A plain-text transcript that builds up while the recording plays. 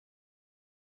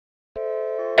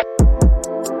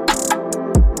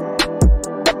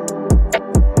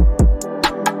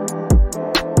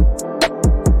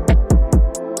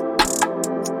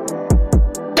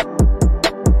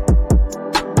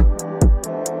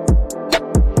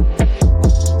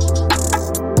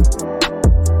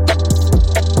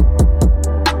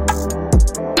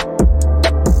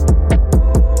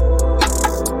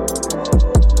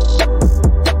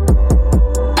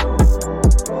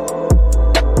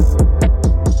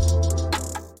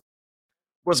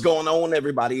What's going on,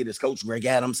 everybody? It is Coach Greg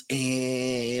Adams,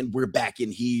 and we're back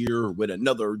in here with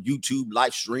another YouTube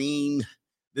live stream.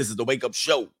 This is the Wake Up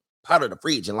Show, part of the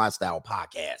Free Agent Lifestyle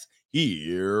podcast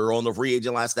here on the Free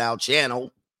Agent Lifestyle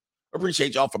channel.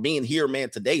 Appreciate y'all for being here, man.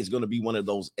 Today is going to be one of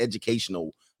those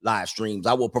educational live streams.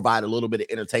 I will provide a little bit of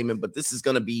entertainment, but this is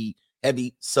going to be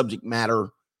heavy subject matter,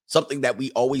 something that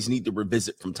we always need to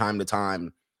revisit from time to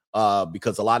time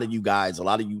because a lot of you guys, a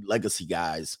lot of you legacy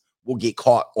guys, will get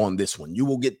caught on this one. You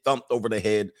will get thumped over the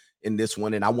head in this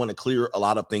one. And I want to clear a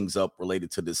lot of things up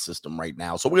related to this system right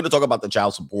now. So we're going to talk about the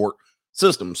child support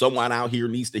system. Someone out here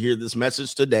needs to hear this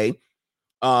message today,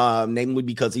 namely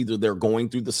because either they're going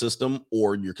through the system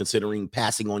or you're considering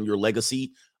passing on your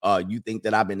legacy. You think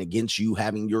that I've been against you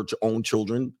having your own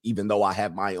children, even though I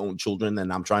have my own children,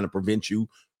 and I'm trying to prevent you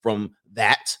from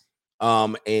that.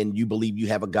 And you believe you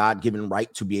have a God-given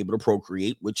right to be able to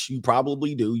procreate, which you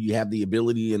probably do. You have the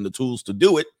ability and the tools to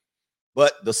do it,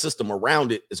 but the system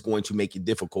around it is going to make it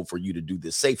difficult for you to do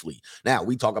this safely. Now,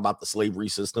 we talk about the slavery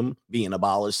system being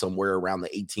abolished somewhere around the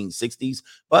 1860s,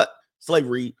 but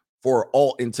slavery, for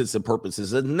all intents and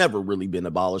purposes, has never really been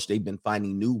abolished. They've been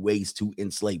finding new ways to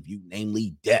enslave you,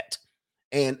 namely debt.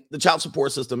 And the child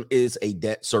support system is a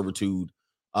debt servitude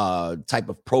type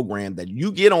of program that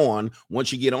you get on.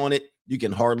 Once you get on it, you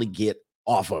can hardly get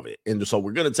off of it. And so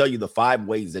we're going to tell you the 5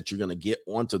 ways that you're going to get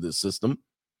onto this system.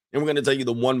 And we're going to tell you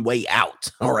the one way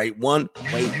out. All right. One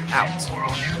way out.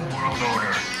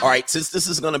 All right. Since this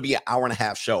is going to be an hour and a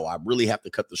half show, I really have to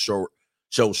cut the show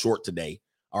short today.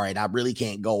 All right. I really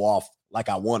can't go off like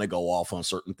I want to go off on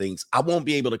certain things. I won't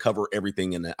be able to cover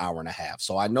everything in an hour and a half.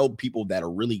 So I know people that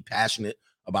are really passionate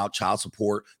about child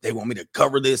support. They want me to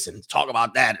cover this and talk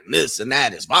about that and this and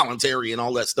that is voluntary and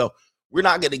all that stuff. We're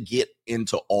not going to get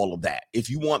into all of that. If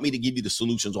you want me to give you the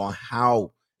solutions on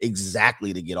how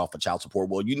exactly to get off of child support,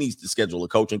 well, you need to schedule a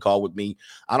coaching call with me.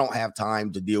 I don't have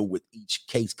time to deal with each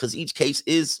case because each case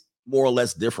is more or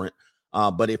less different,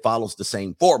 but it follows the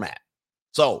same format.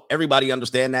 So everybody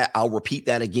understand that. I'll repeat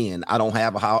that again. I don't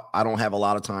have a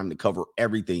lot of time to cover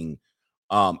everything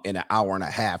in an hour and a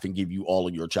half and give you all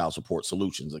of your child support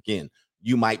solutions. Again,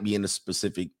 you might be in a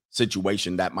specific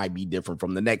situation that might be different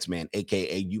from the next man,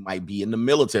 aka you might be in the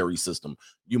military system,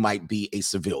 you might be a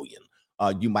civilian,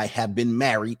 you might have been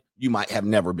married, you might have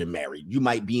never been married, you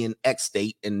might be in X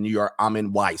state and I'm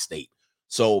in Y state.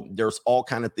 So there's all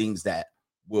kind of things that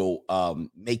will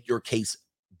make your case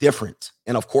different.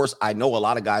 And of course, I know a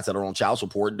lot of guys that are on child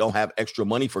support don't have extra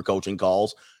money for coaching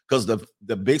calls because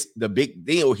the big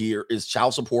deal here is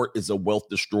child support is a wealth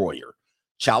destroyer.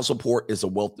 Child support is a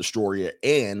wealth destroyer,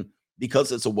 and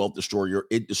because it's a wealth destroyer,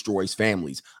 it destroys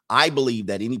families. I believe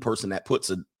that any person that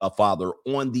puts a father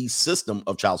on the system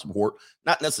of child support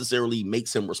not necessarily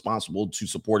makes him responsible to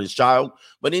support his child,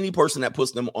 but any person that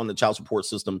puts them on the child support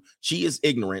system, she is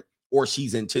ignorant or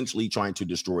she's intentionally trying to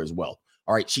destroy his wealth.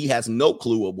 All right, she has no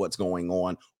clue of what's going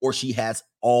on, or she has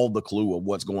all the clue of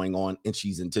what's going on, and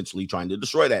she's intentionally trying to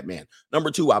destroy that man. Number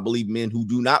 2, I believe men who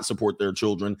do not support their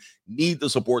children need to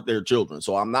support their children.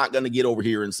 So I'm not going to get over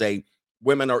here and say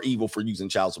women are evil for using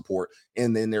child support,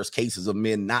 and then there's cases of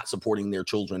men not supporting their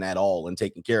children at all and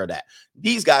taking care of that.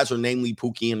 These guys are namely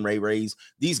Pookie and Ray Rays.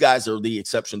 These guys are the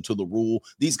exception to the rule.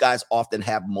 These guys often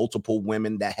have multiple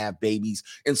women that have babies,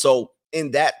 and so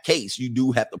in that case, you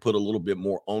do have to put a little bit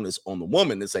more onus on the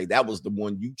woman to say that was the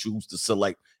one you choose to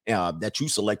select, that you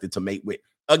selected to mate with.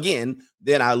 Again,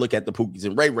 then I look at the Pookies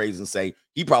and Ray Rays and say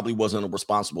he probably wasn't a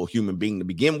responsible human being to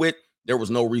begin with. There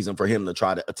was no reason for him to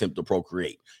try to attempt to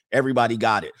procreate. Everybody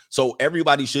got it. So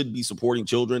everybody should be supporting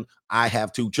children. I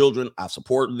have 2 children. I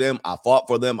supported them. I fought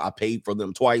for them. I paid for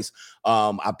them twice.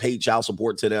 I paid child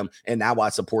support to them. And now I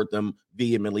support them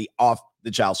vehemently off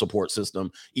the child support system,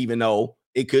 even though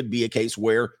it could be a case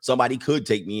where somebody could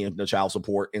take me into child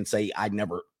support and say I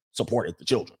never supported the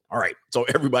children. All right. So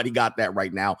everybody got that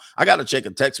right now. I got to check a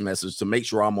text message to make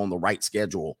sure I'm on the right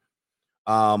schedule.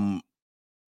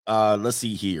 Let's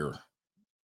see here.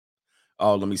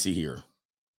 Oh, let me see here.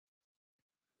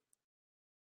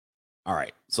 All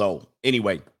right. So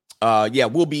anyway, yeah,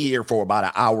 we'll be here for about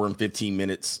an hour and 15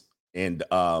 minutes and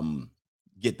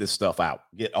get this stuff out,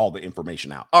 get all the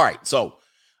information out. All right. So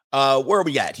where are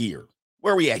we at here?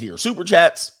 Super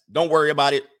chats. Don't worry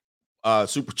about it.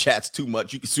 Super chats too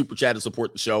much. You can super chat to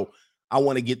support the show. I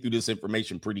want to get through this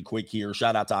information pretty quick here.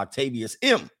 Shout out to Octavius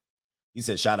M. He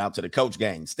said, shout out to the coach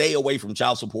gang. Stay away from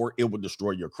child support. It will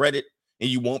destroy your credit and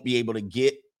you won't be able to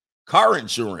get car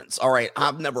insurance. All right.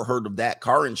 I've never heard of that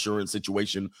car insurance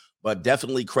situation, but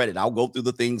definitely credit. I'll go through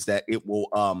the things that it will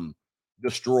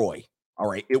destroy. All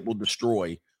right. It will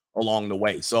destroy along the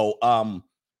way. So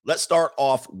let's start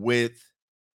off with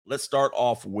let's start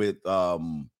off with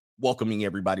welcoming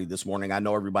everybody this morning. I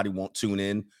know everybody won't tune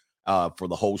in for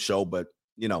the whole show, but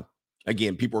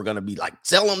again, people are going to be like,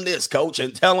 tell them this, coach,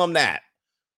 and tell them that.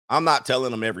 I'm not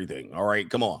telling them everything. All right,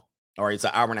 come on. All right, it's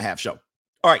an hour and a half show.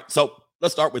 All right, so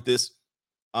let's start with this.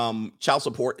 Child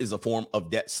support is a form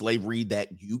of debt slavery that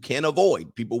you can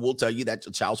avoid. People will tell you that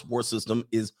the child support system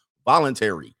is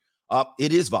voluntary.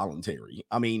 It is voluntary.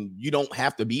 I mean, you don't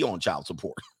have to be on child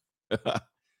support.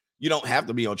 You don't have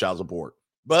to be on child support,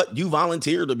 but you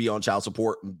volunteer to be on child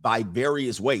support by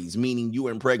various ways, meaning you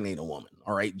impregnate a woman.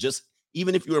 All right, just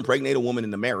even if you impregnate a woman in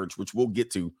the marriage, which we'll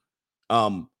get to,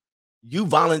 you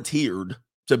volunteered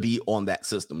to be on that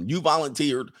system. You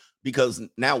volunteered because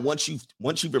now once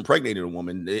you've impregnated a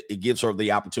woman, it gives her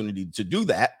the opportunity to do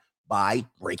that by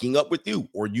breaking up with you,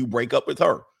 or you break up with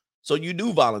her. So you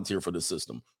do volunteer for the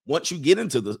system. Once you get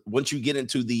into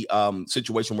the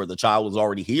situation where the child is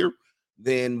already here,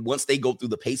 then once they go through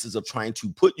the paces of trying to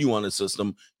put you on a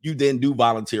system, you then do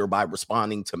volunteer by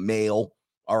responding to mail,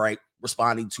 all right,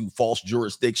 responding to false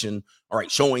jurisdiction, all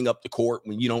right, showing up to court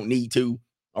when you don't need to,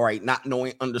 all right, not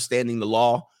understanding the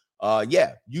law.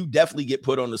 Yeah, you definitely get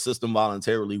put on the system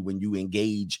voluntarily when you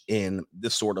engage in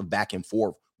this sort of back and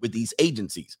forth with these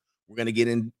agencies. We're going to get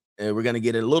in, and we're going to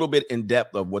get a little bit in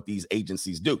depth of what these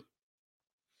agencies do.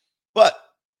 But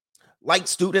like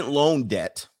student loan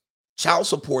debt, child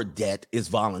support debt is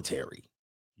voluntary.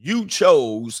 You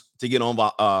chose to get on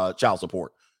child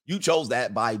support. You chose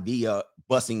that via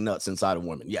busting nuts inside of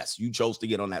women. Yes, you chose to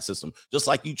get on that system, just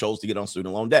like you chose to get on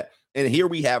student loan debt. And here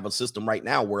we have a system right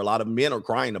now where a lot of men are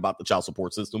crying about the child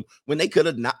support system when they could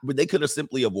have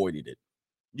simply avoided it.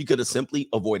 You could have simply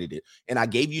avoided it. And I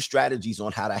gave you strategies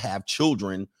on how to have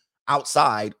children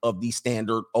outside of the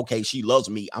standard, okay, she loves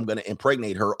me, I'm going to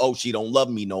impregnate her. Oh, she don't love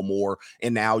me no more.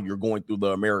 And now you're going through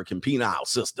the American penal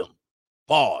system.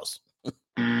 Pause.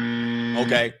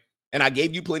 Okay. And I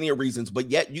gave you plenty of reasons, but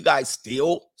yet you guys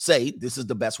still say this is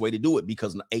the best way to do it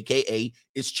because AKA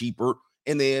it's cheaper.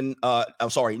 And then, I'm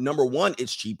sorry, number one,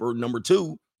 it's cheaper. Number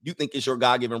two, you think it's your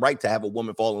God-given right to have a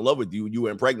woman fall in love with you, you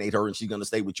impregnate her, and she's going to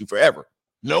stay with you forever.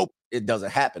 Nope, it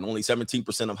doesn't happen. Only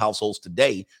 17% of households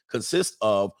today consist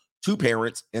of two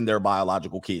parents and their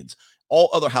biological kids. All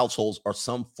other households are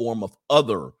some form of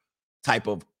other type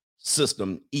of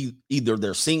system. Either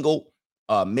they're single,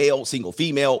 male, single,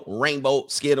 female, rainbow,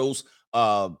 Skittles,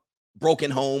 broken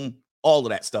home, all of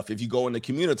that stuff. If you go into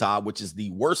community, which is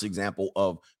the worst example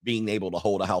of being able to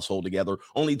hold a household together,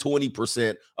 only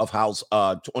 20% of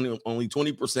only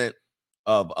 20%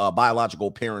 of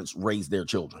biological parents raise their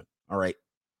children. All right.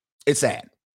 It's sad.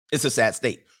 It's a sad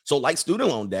state. So like student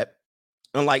loan debt,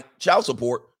 unlike child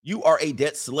support, you are a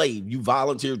debt slave. You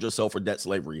volunteered yourself for debt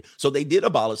slavery. So they did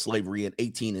abolish slavery in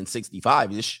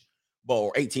 1865-ish,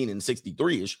 or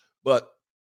 1863-ish, but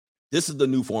this is the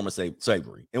new form of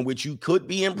slavery in which you could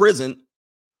be in prison.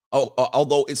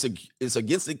 Although it's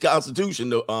against the Constitution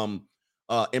to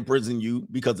imprison you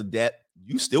because of debt,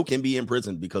 you still can be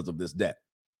imprisoned because of this debt.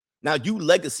 Now, you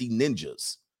legacy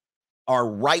ninjas are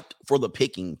ripe for the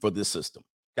picking for this system.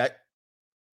 Okay.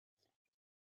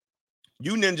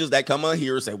 You ninjas that come on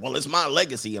here and say, well, it's my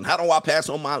legacy, and how do I pass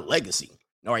on my legacy?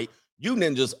 All right. You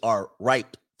ninjas are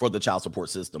ripe for the child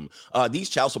support system. These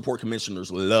child support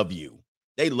commissioners love you.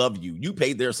 They love you. You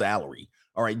pay their salary.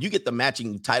 All right. You get the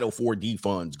matching Title 4D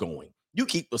funds going. You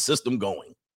keep the system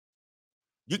going.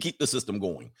 You keep the system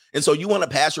going. And so you want to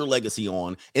pass your legacy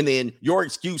on, and then your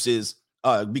excuse is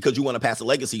because you want to pass a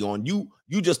legacy on, you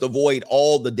just avoid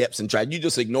all the depths and try. You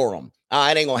just ignore them.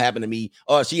 It ain't gonna happen to me.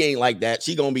 She ain't like that.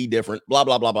 She gonna be different. Blah,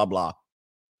 blah, blah, blah, blah.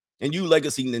 And you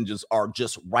legacy ninjas are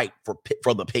just right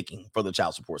for the picking for the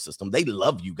child support system. They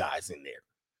love you guys in there.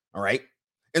 All right.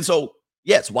 And so,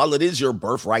 yes, while it is your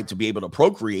birthright to be able to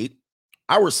procreate,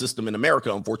 our system in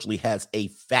America, unfortunately, has a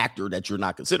factor that you're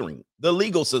not considering. The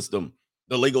legal system.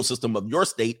 The legal system of your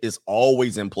state is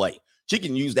always in play. She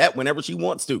can use that whenever she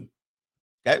wants to.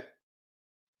 Okay.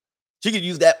 She could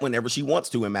use that whenever she wants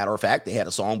to. As a matter of fact, they had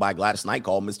a song by Gladys Knight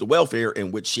called Mr. Welfare,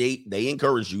 in which she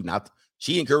encouraged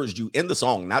you in the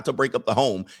song not to break up the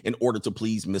home in order to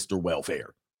please Mr.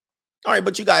 Welfare. All right,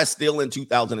 but you guys still in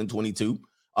 2022,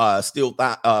 still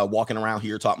walking around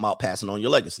here talking about passing on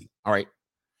your legacy. All right.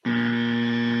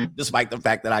 Despite the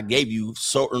fact that I gave you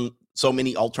so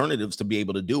many alternatives to be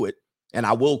able to do it. And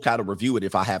I will kind of review it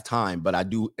if I have time, but I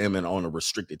am on a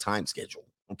restricted time schedule.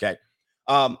 Okay.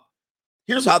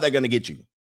 Here's how they're going to get you.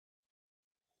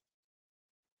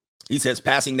 He says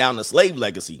passing down the slave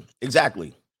legacy.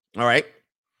 Exactly. All right.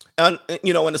 And,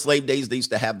 in the slave days, they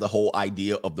used to have the whole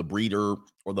idea of the breeder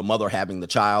or the mother having the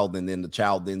child, and then the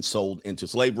child then sold into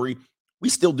slavery. We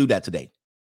still do that today.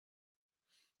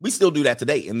 We still do that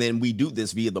today. And then we do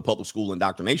this via the public school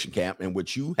indoctrination camp, in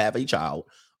which you have a child.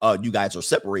 You guys are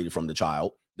separated from the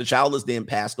child. The child is then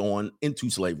passed on into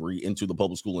slavery, into the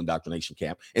public school indoctrination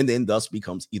camp, and then thus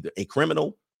becomes either a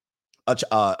criminal,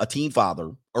 a teen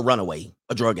father, a runaway,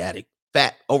 a drug addict,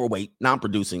 fat, overweight,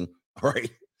 non-producing,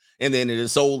 right? And then it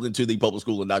is sold into the public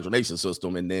school indoctrination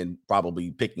system, and then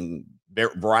probably picking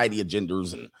variety of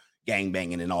genders and gang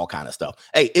banging and all kind of stuff.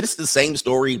 Hey, it's the same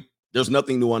story. There's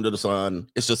nothing new under the sun.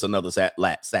 It's just another sad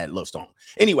love song.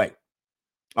 Anyway,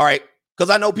 all right, because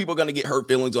I know people are going to get hurt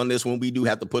feelings on this one. We do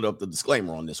have to put up the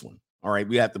disclaimer on this one. All right,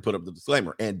 we have to put up the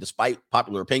disclaimer. And despite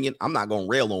popular opinion, I'm not going to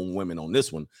rail on women on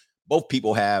this one. Both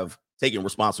people have taken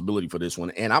responsibility for this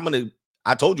one. And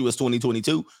I told you it's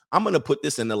 2022. I'm going to put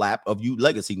this in the lap of you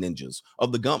legacy ninjas,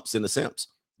 of the Gumps and the Simps.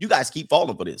 You guys keep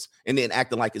falling for this and then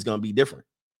acting like it's going to be different.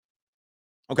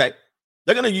 Okay,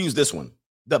 they're going to use this one.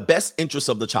 The best interest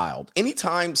of the child.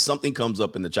 Anytime something comes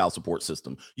up in the child support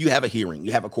system, you have a hearing,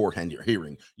 you have a court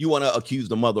hearing. You want to accuse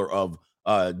the mother of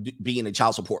being a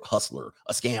child support hustler,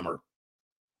 a scammer.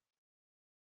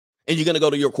 And you're going to go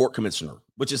to your court commissioner,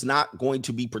 which is not going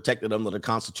to be protected under the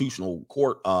constitutional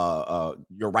court,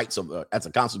 your rights of as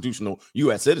a constitutional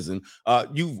U.S. citizen.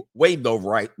 You've waived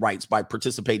those rights by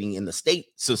participating in the state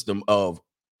system of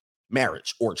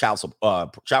marriage or child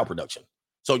production.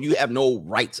 So you have no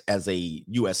rights as a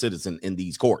U.S. citizen in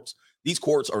these courts. These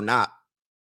courts are not,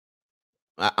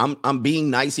 I'm being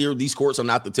nice here. These courts are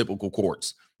not the typical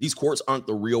courts. These courts aren't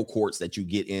the real courts that you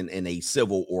get in a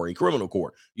civil or a criminal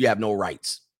court. You have no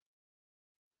rights.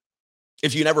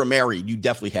 If you never married, you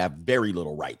definitely have very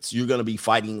little rights. You're going to be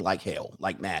fighting like hell,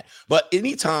 like mad. But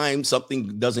anytime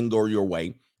something doesn't go your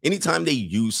way, anytime they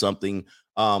use something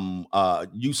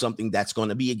that's going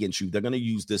to be against you, they're going to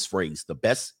use this phrase, the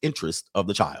best interest of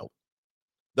the child.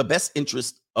 The best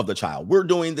interest of the child. We're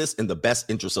doing this in the best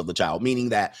interest of the child, meaning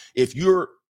that if you're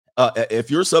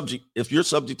subject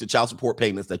to child support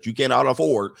payments that you cannot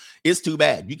afford, it's too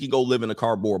bad. You can go live in a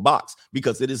cardboard box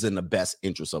because it is in the best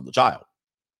interest of the child.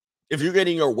 If you're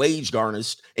getting your wage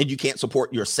garnished and you can't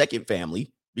support your second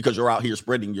family because you're out here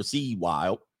spreading your seed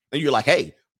wild, and you're like,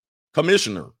 hey,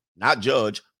 commissioner, not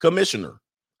judge, commissioner,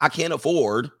 I can't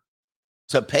afford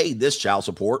to pay this child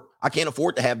support. I can't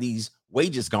afford to have these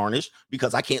wages garnished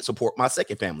because I can't support my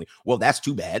second family. Well, that's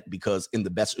too bad, because in the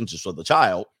best interest of the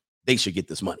child, they should get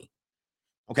this money.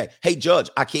 Okay. Hey, judge,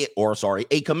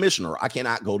 a commissioner, I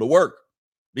cannot go to work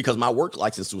because my work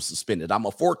license was suspended. I'm a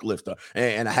forklifter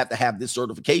and I have to have this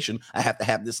certification. I have to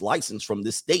have this license from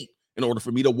this state in order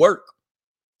for me to work.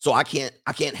 So I can't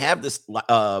have this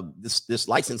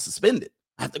license suspended.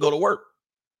 I have to go to work.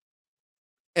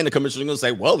 And the commissioner is going to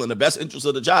say, well, in the best interest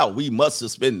of the child, we must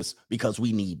suspend this because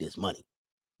we need this money.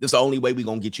 This is the only way we're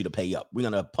going to get you to pay up. We're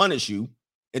going to punish you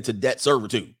into debt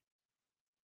servitude.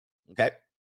 Okay.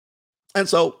 And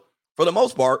so for the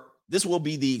most part, this will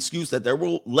be the excuse that they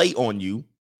will lay on you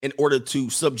in order to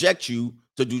subject you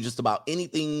to do just about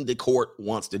anything the court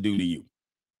wants to do to you.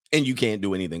 And you can't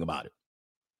do anything about it.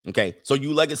 Okay. So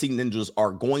you legacy ninjas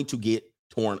are going to get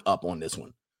torn up on this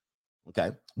one.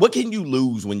 Okay. What can you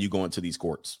lose when you go into these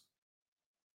courts?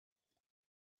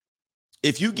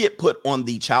 If you get put on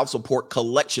the child support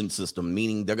collection system,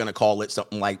 meaning they're going to call it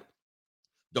something like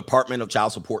Department of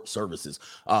Child Support Services,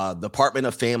 Department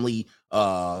of Family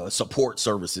Support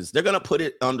Services, they're going to put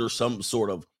it under some sort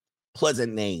of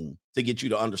pleasant name to get you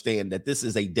to understand that this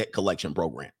is a debt collection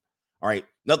program. All right.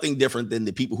 Nothing different than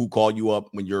the people who call you up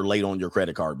when you're late on your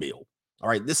credit card bill. All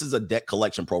right. This is a debt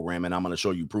collection program, and I'm going to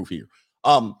show you proof here.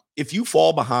 If you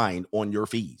fall behind on your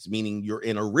fees, meaning you're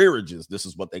in arrearages, this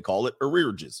is what they call it,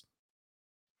 arrearages,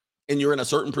 and you're in a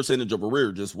certain percentage of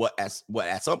arrearages, what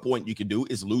at some point you can do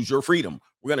is lose your freedom.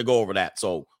 We're going to go over that.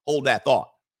 So hold that thought.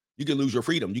 You can lose your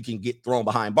freedom. You can get thrown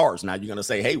behind bars. Now you're going to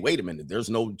say, hey, wait a minute, there's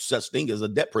no such thing as a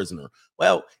debt prisoner.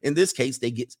 Well, in this case,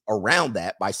 they get around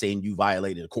that by saying you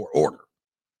violated a court order.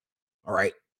 All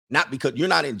right. Not because you're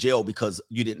not in jail because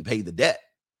you didn't pay the debt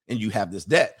and you have this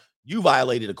debt. You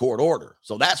violated a court order.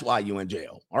 So that's why you're in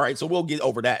jail. All right. So we'll get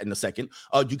over that in a second.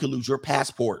 You can lose your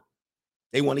passport.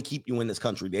 They want to keep you in this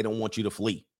country. They don't want you to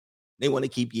flee. They want to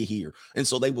keep you here. And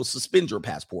so they will suspend your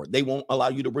passport. They won't allow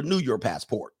you to renew your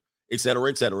passport, et cetera,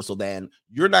 et cetera. So then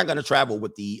you're not going to travel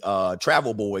with the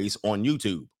travel boys on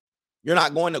YouTube. You're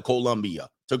not going to Colombia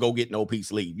to go get no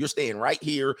peace leave. You're staying right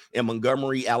here in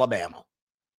Montgomery, Alabama.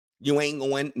 You ain't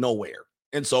going nowhere.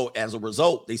 And so as a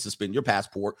result, they suspend your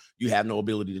passport. You have no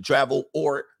ability to travel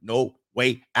or no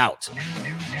way out.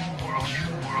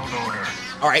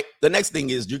 All right. The next thing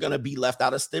is you're going to be left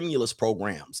out of stimulus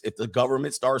programs. If the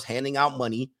government starts handing out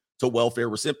money to welfare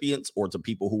recipients or to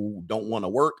people who don't want to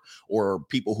work or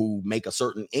people who make a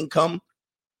certain income,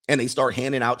 and they start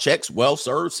handing out checks. Well,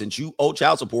 sir, since you owe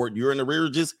child support, you're in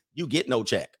arrearages, you get no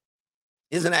check.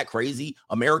 Isn't that crazy?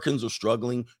 Americans are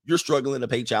struggling. You're struggling to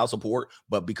pay child support,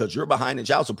 but because you're behind in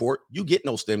child support, you get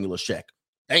no stimulus check.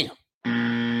 Damn.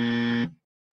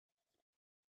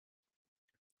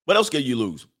 What else can you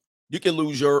lose? You can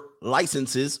lose your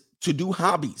licenses to do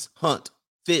hobbies, hunt,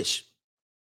 fish.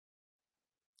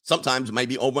 Sometimes it might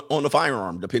be on a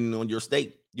firearm, depending on your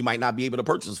state. You might not be able to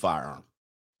purchase a firearm.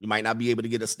 You might not be able to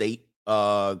get a state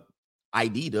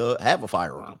ID to have a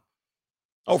firearm.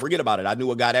 Oh, forget about it. I knew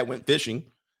a guy that went fishing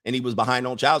and he was behind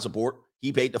on child support.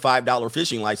 He paid the $5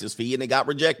 fishing license fee and it got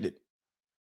rejected.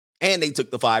 And they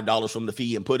took the $5 from the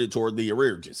fee and put it toward the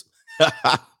arrearages.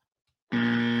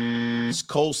 It's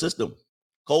cold system.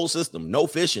 Cold system. No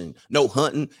fishing, no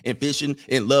hunting and fishing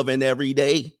and loving every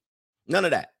day. None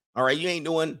of that. All right. You ain't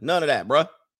doing none of that, bruh.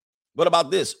 What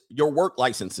about this? Your work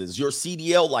licenses, your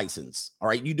CDL license. All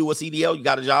right. You do a CDL, you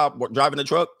got a job driving a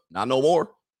truck, not no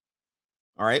more.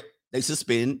 All right. They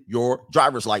suspend your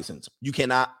driver's license. You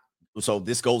cannot. So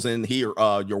this goes in here,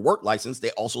 your work license.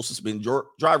 They also suspend your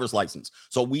driver's license.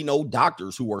 So we know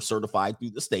doctors who are certified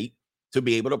through the state to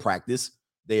be able to practice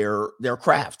their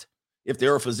craft. If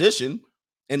they're a physician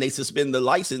and they suspend the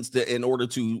license in order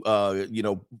to,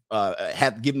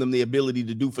 have given them the ability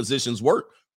to do physician's work,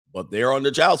 but they're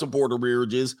under child support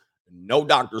arrearages, no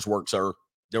doctor's work, sir.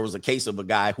 There was a case of a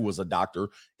guy who was a doctor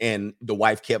and the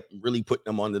wife kept really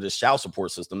putting him under this child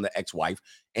support system, the ex-wife,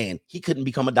 and he couldn't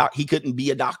become a doctor. He couldn't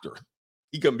be a doctor.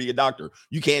 He couldn't be a doctor.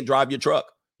 You can't drive your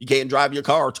truck. You can't drive your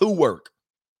car to work.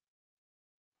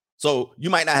 So you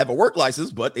might not have a work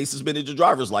license, but they suspended your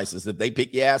driver's license. If they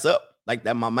pick your ass up, like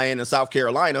that, my man in South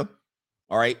Carolina,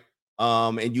 all right,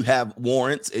 and you have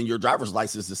warrants and your driver's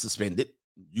license is suspended,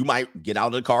 you might get out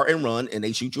of the car and run and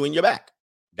they shoot you in your back.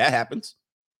 That happens.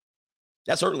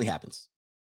 That certainly happens.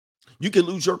 You can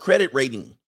lose your credit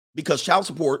rating because child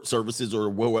support services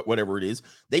or whatever it is,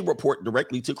 they report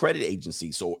directly to credit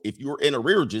agencies. So if you're in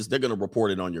arrearages, they're going to report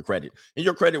it on your credit and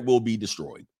your credit will be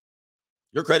destroyed.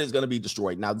 Your credit is going to be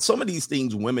destroyed. Now, some of these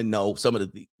things women know, some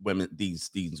of the women,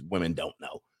 these women don't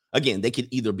know. Again, they can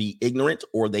either be ignorant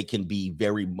or they can be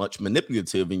very much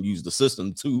manipulative and use the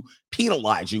system to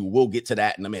penalize you. We'll get to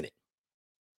that in a minute.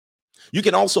 You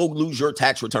can also lose your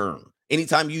tax return.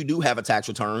 Anytime you do have a tax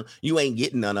return, you ain't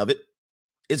getting none of it.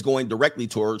 It's going directly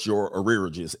towards your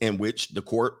arrearages, in which the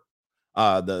court,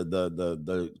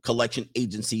 the collection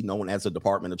agency known as the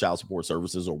Department of Child Support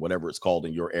Services or whatever it's called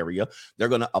in your area, they're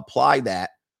going to apply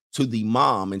that to the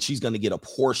mom, and she's going to get a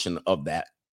portion of that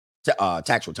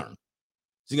tax return.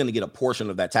 She's going to get a portion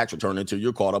of that tax return until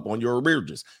you're caught up on your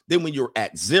arrearages. Then when you're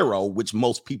at zero, which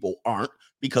most people aren't,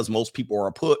 because most people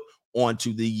are put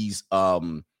onto these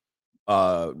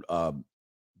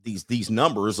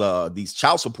numbers, these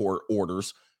child support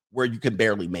orders where you can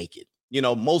barely make it. You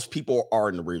know, most people are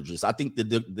in arrearages. I think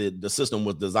the system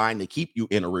was designed to keep you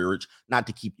in arrearage, not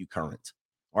to keep you current.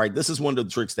 All right. This is one of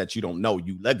the tricks that you don't know,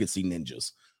 you legacy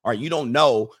ninjas. All right. You don't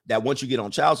know that once you get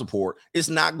on child support, it's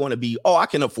not going to be, oh, I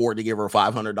can afford to give her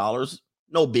 $500.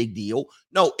 No big deal.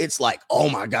 No, it's like, oh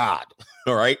my God.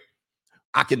 All right.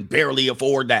 I can barely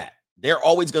afford that. They're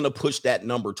always going to push that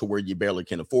number to where you barely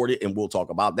can afford it. And we'll talk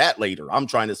about that later. I'm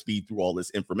trying to speed through all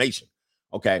this information.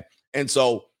 Okay. And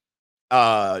so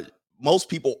most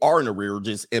people are in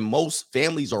arrearages and most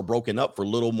families are broken up for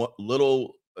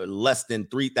little less than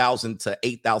 $3,000 to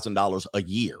 $8,000 a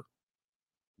year,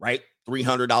 right?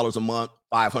 $300 a month,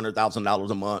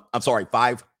 $500,000 a month. I'm sorry,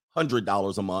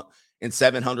 $500 a month and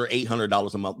 $700,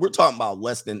 $800 a month. We're talking about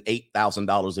less than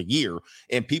 $8,000 a year.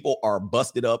 And people are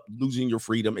busted up, losing your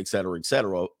freedom, et cetera,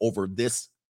 over this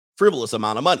frivolous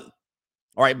amount of money.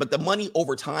 All right. But the money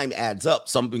over time adds up.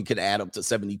 Something could add up to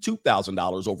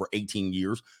 $72,000 over 18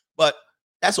 years, but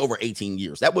that's over 18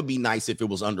 years. That would be nice if it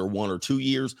was under 1 or 2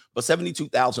 years, but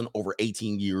 72,000 over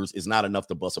 18 years is not enough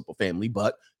to bust up a family,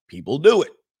 but people do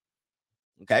it.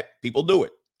 Okay. People do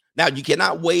it. Now, you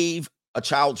cannot waive a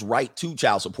child's right to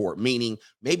child support, meaning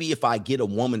maybe if I get a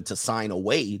woman to sign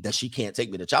away that she can't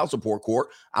take me to child support court,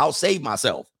 I'll save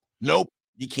myself. Nope.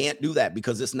 You can't do that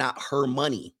because it's not her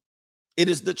money. It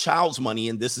is the child's money.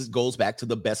 And this goes back to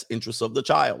the best interest of the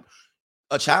child.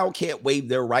 A child can't waive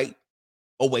their right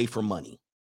away from money.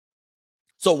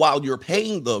 So while you're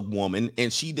paying the woman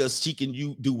and she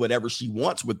can do whatever she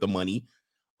wants with the money,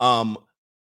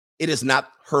 it is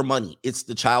not her money. It's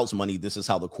the child's money. This is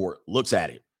how the court looks at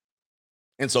it.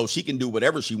 And so she can do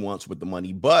whatever she wants with the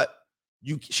money, but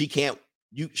she can't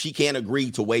she can't agree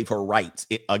to waive her rights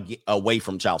away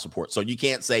from child support. So you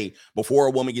can't say before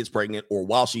a woman gets pregnant or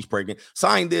while she's pregnant,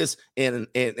 sign this and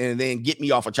then get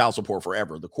me off of child support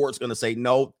forever. The court's going to say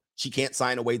no, she can't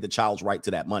sign away the child's right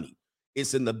to that money.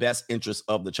 It's in the best interest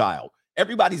of the child.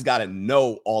 Everybody's got to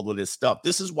know all of this stuff.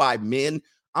 This is why men,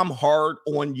 I'm hard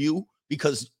on you,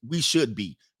 because we should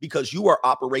be, because you are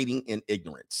operating in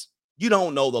ignorance. You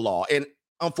don't know the law. And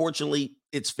unfortunately,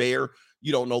 it's fair.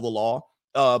 You don't know the law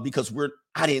because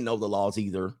I didn't know the laws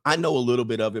either. I know a little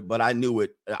bit of it, but I knew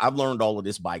it. I've learned all of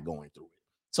this by going through it.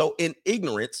 So in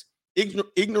ignorance,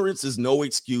 ignorance is no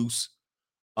excuse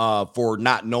for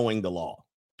not knowing the law.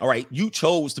 All right. You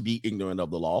chose to be ignorant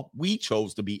of the law. We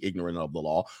chose to be ignorant of the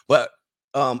law, but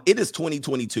it is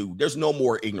 2022. There's no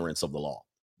more ignorance of the law.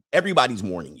 Everybody's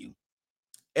warning you.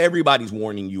 Everybody's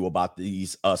warning you about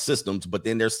these systems, but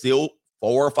then there's still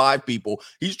 4 or 5 people.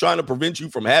 He's trying to prevent you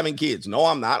from having kids. No,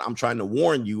 I'm not. I'm trying to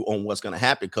warn you on what's going to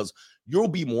happen, because you'll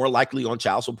be more likely on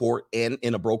child support and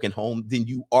in a broken home than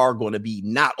you are going to be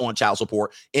not on child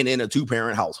support and in a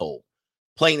 2-parent household.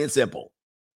 Plain and simple.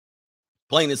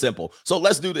 Plain and simple. So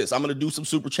let's do this. I'm going to do some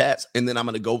super chats, and then I'm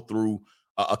going to go through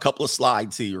a couple of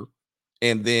slides here,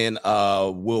 and then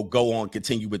we'll go on,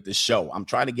 continue with this show. I'm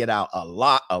trying to get out a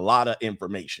lot of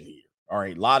information here. All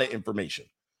right, a lot of information.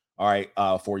 All right,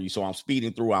 for you. So I'm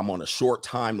speeding through. I'm on a short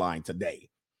timeline today.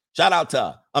 Shout out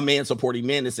to a man supporting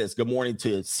men that says good morning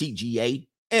to CGA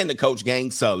and the Coach Gang.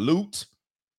 Salute.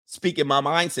 Speaking my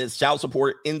mind says child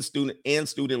support in student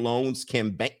loans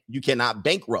you cannot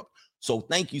bankrupt. So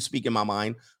thank you, Speaking my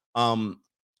mind.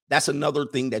 That's another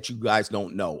thing that you guys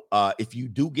don't know. If you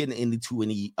do get into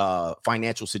any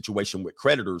financial situation with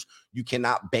creditors, you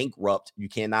cannot bankrupt. You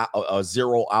cannot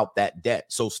zero out that debt.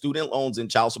 So student loans and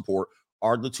child support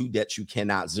are the 2 debts you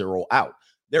cannot zero out.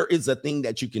 There is a thing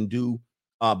that you can do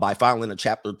by filing a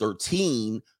Chapter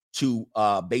 13 to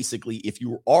basically, if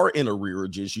you are in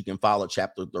arrearages, you can file a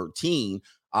Chapter 13,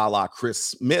 a la Chris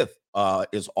Smith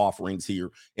is offerings here,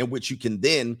 in which you can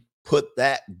then put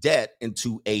that debt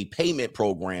into a payment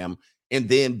program and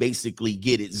then basically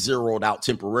get it zeroed out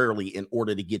temporarily in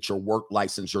order to get your work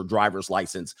license, your driver's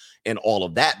license, and all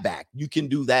of that back. You can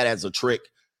do that as a trick.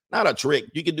 Not a trick.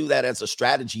 You can do that as a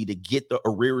strategy to get the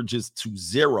arrearages to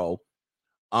 0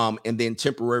 and then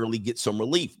temporarily get some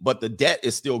relief. But the debt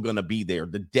is still going to be there.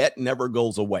 The debt never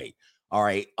goes away. All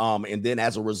right. And then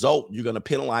as a result, you're going to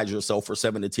penalize yourself for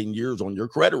 7 to 10 years on your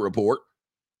credit report.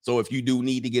 So if you do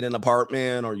need to get an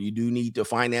apartment, or you do need to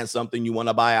finance something, you want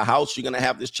to buy a house, you're going to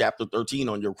have this Chapter 13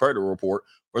 on your credit report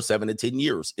for 7 to 10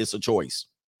 years. It's a choice.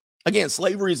 Again,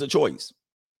 slavery is a choice.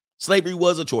 Slavery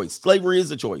was a choice. Slavery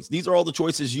is a choice. These are all the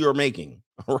choices you're making.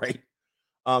 All right.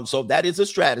 So that is a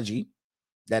strategy.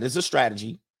 That is a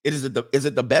strategy. Is it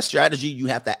the best strategy? You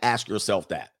have to ask yourself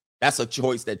that. That's a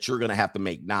choice that you're going to have to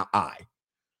make, not I.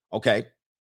 Okay.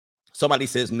 Somebody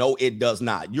says, no, it does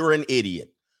not. You're an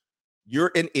idiot.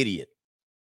 You're an idiot.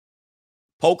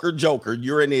 Poker Joker,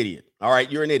 you're an idiot. All right.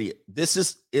 You're an idiot. This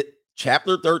is it.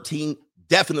 Chapter 13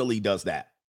 definitely does that.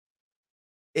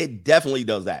 It definitely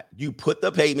does that. You put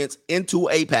the payments into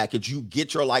a package, you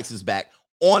get your license back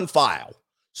on file.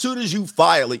 Soon as you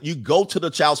file it, you go to the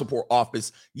child support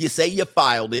office, you say you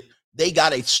filed it, they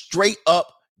got to straight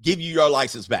up give you your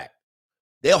license back.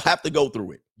 They'll have to go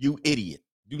through it. You idiot.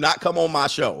 Do not come on my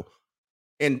show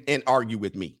and argue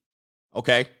with me.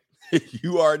 Okay?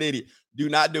 You are an idiot. Do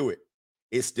not do it.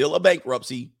 It's still a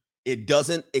bankruptcy. It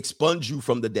doesn't expunge you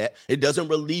from the debt. It doesn't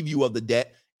relieve you of the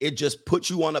debt. It just puts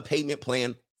you on a payment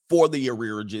plan for the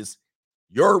arrearages.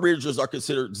 Your arrearages are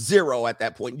considered 0 at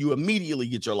that point. You immediately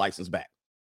get your license back.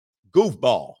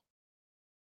 Goofball.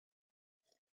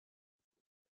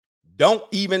 Don't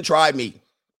even try me.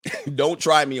 Don't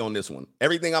try me on this one.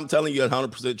 Everything I'm telling you is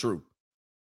 100% true.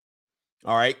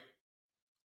 All right.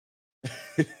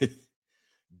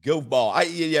 Goofball.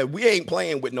 Yeah, we ain't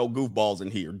playing with no goofballs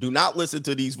in here. Do not listen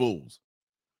to these fools.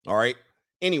 All right.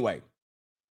 Anyway.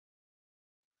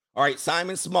 All right,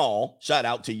 Simon Small, shout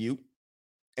out to you.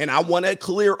 And I want to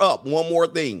clear up one more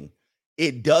thing.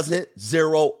 It doesn't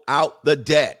zero out the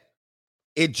debt.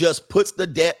 It just puts the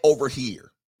debt over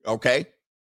here. Okay.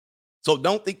 So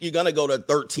don't think you're going to go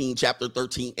to Chapter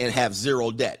 13 and have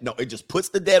 0 debt. No, it just puts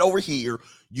the debt over here.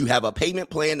 You have a payment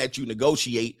plan that you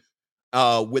negotiate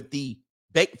with the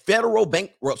federal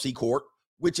bankruptcy court,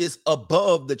 which is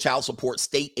above the child support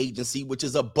state agency, which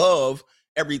is above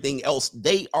everything else.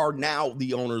 They are now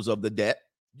the owners of the debt.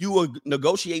 You will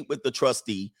negotiate with the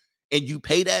trustee and you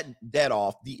pay that debt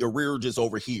off. The arrearage is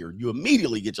over here. You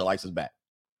immediately get your license back.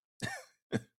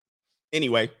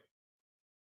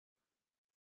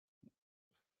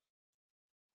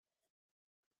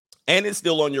 and it's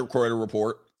still on your credit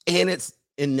report, and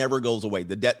it never goes away.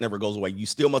 The debt never goes away. You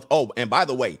still must. Oh, and by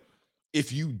the way,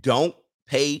 if you don't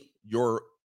pay your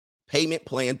payment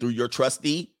plan through your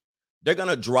trustee, they're going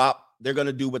to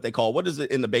do what they call, what is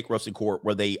it in the bankruptcy court,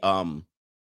 where they're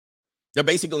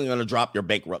basically going to drop your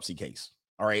bankruptcy case.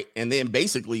 All right. And then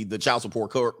basically the child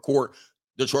support court,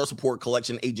 the child support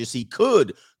collection agency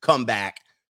could come back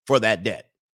for that debt.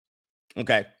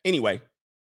 Okay. Anyway,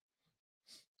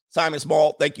 Simon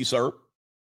Small, thank you, sir.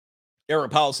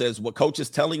 Eric Powell says, what coach is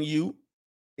telling you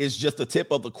is just the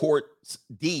tip of the court's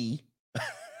D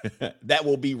that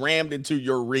will be rammed into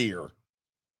your rear.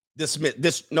 It's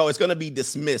going to be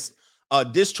dismissed.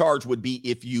 Discharge would be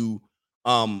if you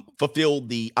fulfilled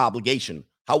the obligation.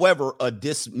 However, a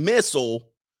dismissal,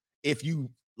 if you,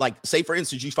 like, say for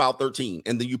instance, you filed 13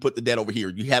 and then you put the debt over here.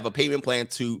 You have a payment plan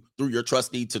through your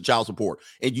trustee to child support,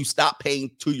 and you stop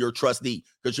paying to your trustee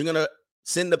because you're going to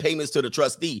send the payments to the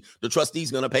trustee. The trustee is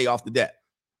going to pay off the debt.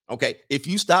 Okay. If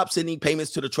you stop sending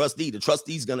payments to the trustee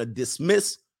is going to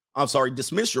dismiss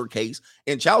your case,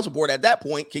 and child support at that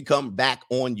point can come back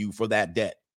on you for that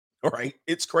debt. All right.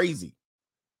 It's crazy.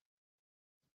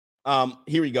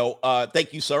 Here we go.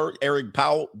 Thank you, sir. Eric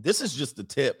Powell. This is just the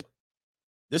tip.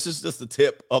 This is just the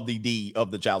tip of the D of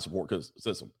the child support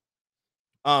system.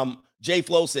 Jay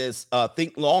Flo says,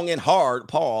 think long and hard,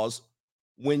 pause,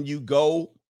 when you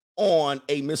go on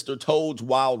a Mr. Toad's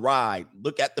Wild Ride.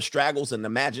 Look at the straggles and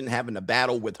imagine having a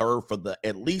battle with her for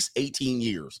at least 18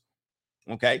 years.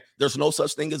 Okay. There's no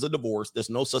such thing as a divorce. There's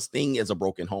no such thing as a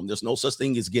broken home. There's no such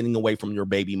thing as getting away from your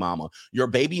baby mama. Your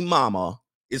baby mama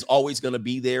is always going to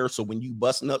be there. So when you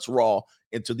bust nuts raw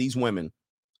into these women,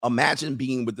 imagine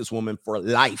being with this woman for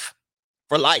life.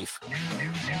 For life.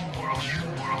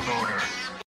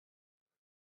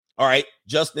 All right.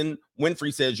 Justin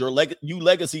Winfrey says you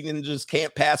legacy ninjas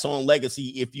can't pass on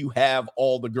legacy if you have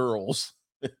all the girls.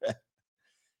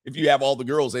 If you have all the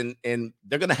girls, and we're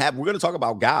going to talk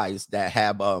about guys that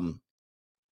have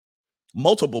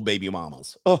multiple baby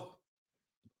mamas. Oh,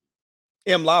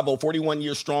 M. Lavo, 41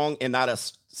 years strong and not a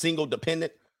single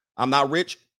dependent. I'm not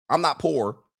rich. I'm not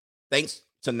poor. Thanks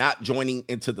to not joining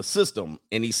into the system.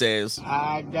 And he says,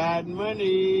 I got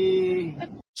money.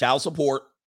 Child support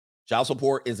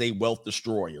is a wealth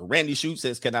destroyer. Randy Shute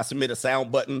says, can I submit a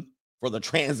sound button for the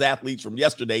trans athletes from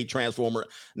yesterday, Transformer?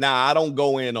 Nah, I don't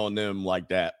go in on them like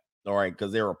that. All right,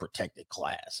 because they're a protected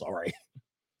class. All right.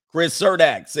 Chris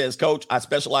Surdak says, Coach, I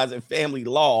specialize in family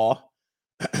law.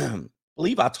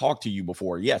 Believe I talked to you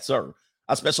before. Yes, sir.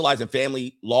 I specialize in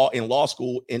family law in law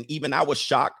school, and even I was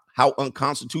shocked how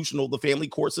unconstitutional the family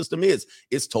court system is.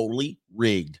 It's totally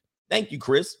rigged. Thank you,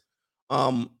 Chris.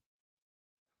 I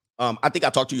think I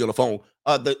talked to you on the phone.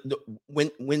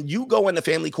 When you go into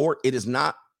family court, it is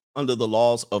not under the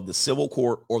laws of the civil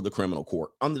court or the criminal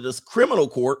court. Under this criminal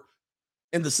court,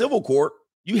 in the civil court,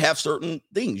 you have certain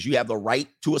things. You have the right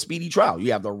to a speedy trial.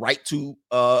 You have the right to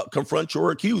confront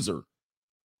your accuser.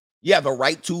 You have the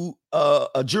right to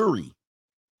a jury.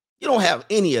 You don't have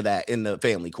any of that in the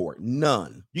family court.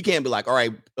 None. You can't be like, all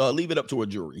right, leave it up to a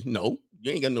jury. No,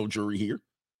 you ain't got no jury here.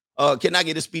 Can I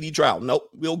get a speedy trial? Nope.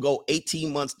 We'll go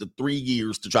 18 months to 3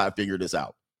 years to try to figure this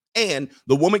out. And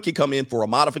the woman can come in for a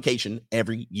modification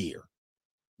every year.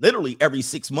 Literally every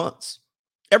 6 months.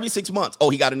 Every 6 months. Oh,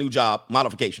 he got a new job.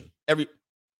 Modification.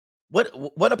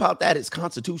 What about that is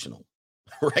constitutional,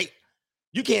 right?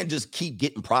 You can't just keep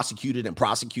getting prosecuted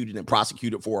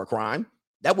for a crime.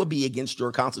 That would be against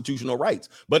your constitutional rights.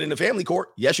 But in the family court,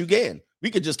 yes, you can.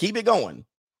 We could just keep it going.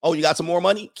 Oh, you got some more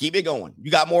money? Keep it going. You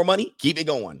got more money? Keep it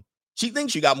going. She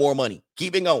thinks you got more money.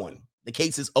 Keep it going. The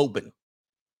case is open.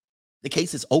 The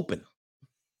case is open.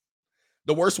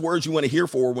 The worst words you want to hear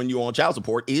for when you're on child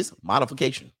support is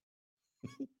modification.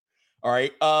 All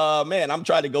right. Man, I'm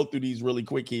trying to go through these really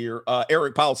quick here.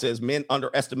 Eric Powell says men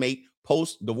underestimate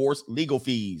post-divorce legal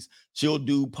fees. She'll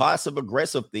do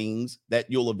passive-aggressive things that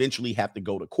you'll eventually have to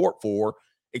go to court for.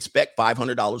 Expect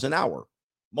 $500 an hour.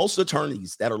 Most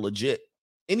attorneys that are legit,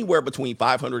 anywhere between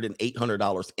 $500 and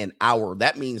 $800 an hour.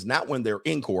 That means not when they're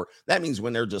in court. That means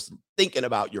when they're just thinking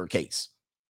about your case.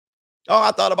 Oh,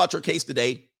 I thought about your case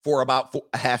today for about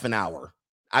half an hour.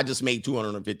 I just made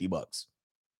 $250.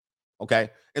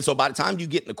 Okay. And so by the time you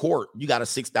get into court, you got a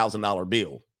 $6,000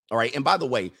 bill. All right. And by the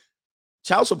way,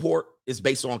 child support is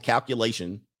based on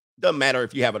calculation. Doesn't matter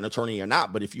if you have an attorney or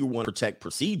not, but if you want to protect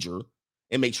procedure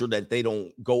and make sure that they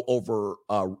don't go over,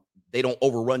 they don't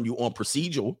overrun you on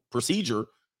procedure,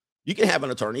 you can have an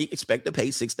attorney expect to pay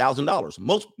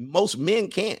 $6,000. Most men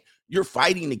can't. You're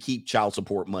fighting to keep child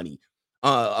support money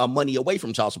away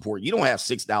from child support. You don't have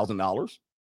 $6,000.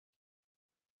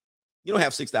 You don't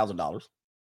have $6,000.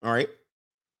 All right.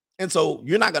 And so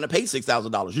you're not going to pay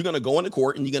 $6,000. You're going to go into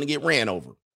court and you're going to get ran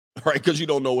over, right? Because you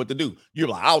don't know what to do. You're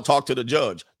like, I'll talk to the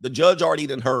judge. The judge already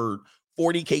done heard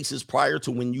 40 cases prior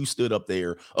to when you stood up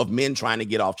there of men trying to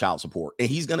get off child support. And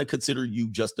he's going to consider you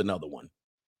just another one.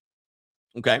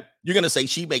 Okay. You're going to say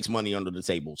she makes money under the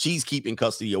table. She's keeping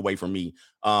custody away from me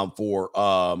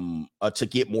to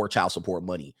get more child support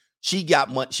money. She got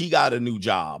a new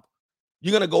job.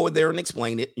 You're going to go in there and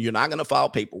explain it. You're not going to file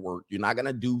paperwork. You're not going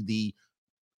to do the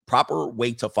proper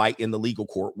way to fight in the legal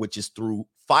court, which is through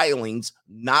filings,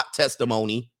 not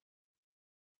testimony.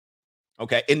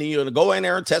 Okay. And then you're going to go in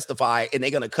there and testify, and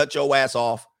they're going to cut your ass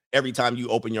off every time you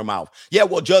open your mouth. Yeah,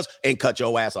 well, just and cut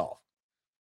your ass off.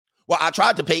 Well, I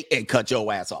tried to pay and cut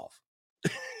your ass off.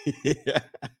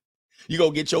 You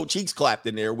go get your cheeks clapped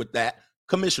in there with that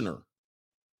commissioner.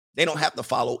 They don't have to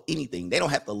follow anything. They don't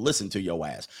have to listen to your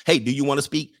ass. Hey, do you want to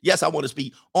speak? Yes, I want to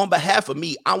speak. On behalf of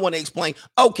me, I want to explain,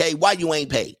 okay, why you ain't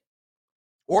paid.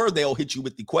 Or they'll hit you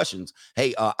with the questions.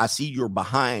 Hey, I see you're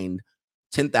behind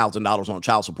 $10,000 on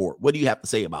child support. What do you have to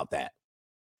say about that?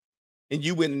 And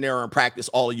you went in there and practice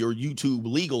all of your YouTube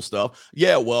legal stuff.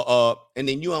 Yeah, well, and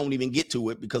then you don't even get to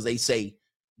it because they say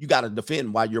you got to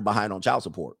defend why you're behind on child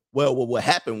support. Well, what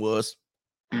happened was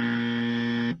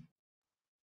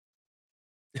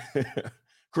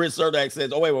Chris Surdak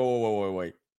says, oh,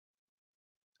 wait.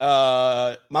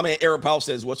 My man Eric Powell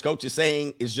says, what Coach is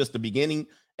saying is just the beginning.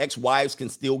 Ex-wives can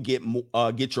still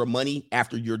get your money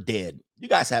after you're dead. You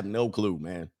guys have no clue,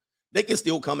 man. They can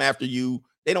still come after you.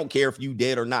 They don't care if you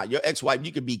dead or not. Your ex-wife,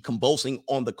 you could be convulsing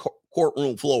on the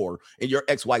courtroom floor and your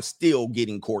ex-wife still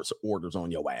getting court orders on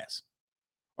your ass.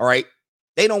 All right.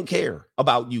 They don't care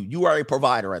about you. You are a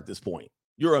provider at this point.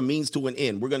 You're a means to an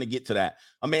end. We're going to get to that.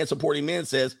 A man supporting men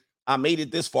says, I made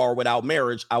it this far without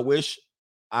marriage. I wish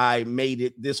I made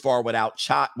it this far without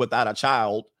a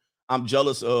child. I'm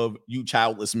jealous of you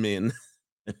childless men.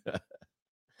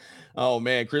 Oh,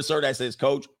 man. Chris Surdak says,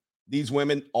 Coach, these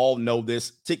women all know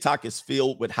this. TikTok is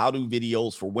filled with how-to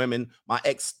videos for women. My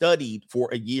ex studied for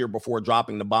a year before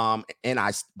dropping the bomb,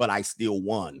 but I still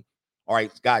won. All right,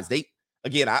 guys,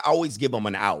 I always give them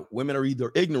an out. Women are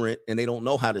either ignorant and they don't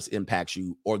know how this impacts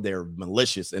you, or they're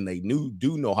malicious and they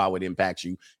do know how it impacts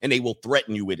you, and they will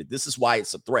threaten you with it. This is why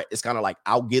it's a threat. It's kind of like,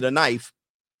 I'll get a knife.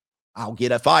 I'll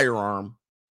get a firearm.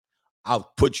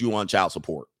 I'll put you on child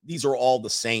support. These are all the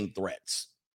same threats.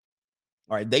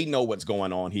 All right, they know what's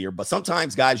going on here. But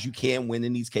sometimes, guys, you can win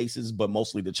in these cases, but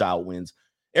mostly the child wins.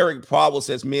 Eric Powell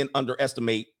says men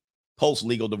underestimate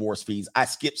post-legal divorce fees. I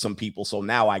skipped some people, so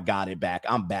now I got it back.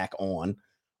 I'm back on.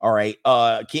 All right.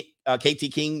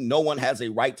 KT King, no one has a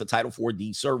right to Title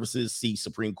 4D services. See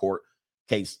Supreme Court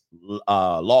case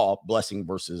law, Blessing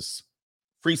versus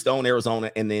Freestone,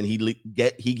 Arizona. And then he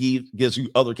gives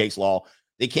you other case law.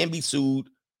 They can be sued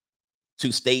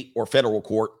to state or federal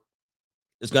court.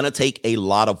 It's going to take a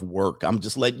lot of work. I'm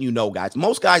just letting you know, guys.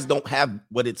 Most guys don't have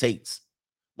what it takes.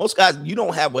 Most guys, you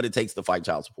don't have what it takes to fight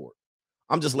child support.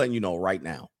 I'm just letting you know right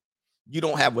now. You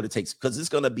don't have what it takes, because it's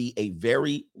going to be a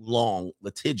very long,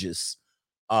 litigious.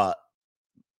 You're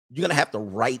going to have to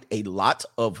write a lot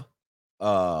of.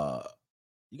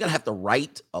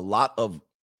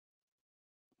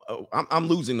 I'm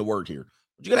losing the word here.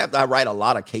 But you're going to have to write a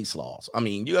lot of case laws. I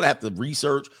mean, you're going to have to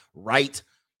research, write.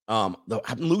 I'm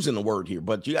losing the word here,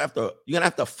 but you're going to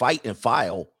have to fight and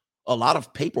file a lot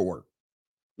of paperwork.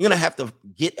 You're going to have to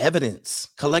get evidence,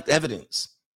 collect evidence.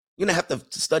 You're going to have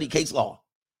to study case law.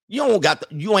 You ain't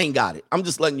got it. I'm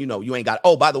just letting you know you ain't got it.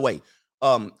 Oh, by the way,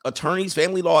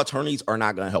 family law attorneys are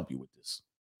not going to help you with this.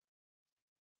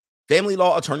 Family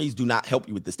law attorneys do not help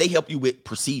you with this. They help you with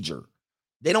procedure.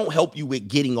 They don't help you with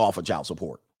getting off of child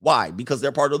support. Why? Because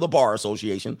they're part of the Bar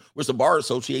Association, which the Bar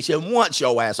Association wants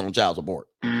your ass on child support.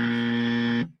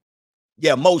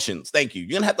 Yeah, motions. Thank you.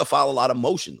 You're going to have to file a lot of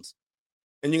motions,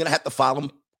 and you're going to have to file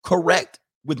them correct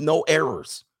with no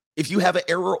errors. If you have an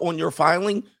error on your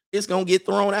filing, it's going to get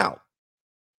thrown out.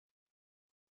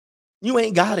 You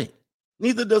ain't got it.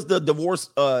 Neither does the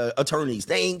divorce attorneys.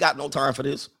 They ain't got no time for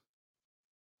this.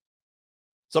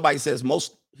 Somebody says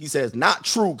he says, not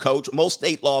true, Coach. Most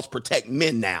state laws protect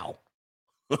men now.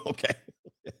 Okay.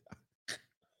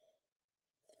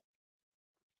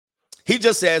 He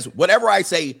just says, whatever I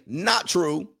say, not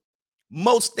true.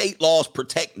 Most state laws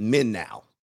protect men now.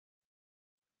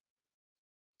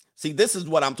 See, this is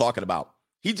what I'm talking about.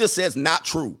 He just says not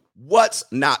true. What's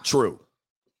not true?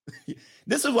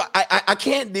 This is what I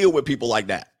can't deal with people like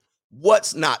that.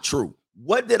 What's not true?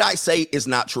 What did I say is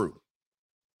not true?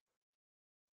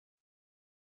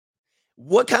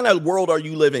 What kind of world are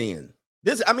you living in?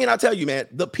 I tell you, man,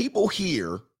 the people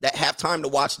here that have time to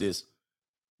watch this,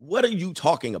 what are you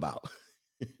talking about?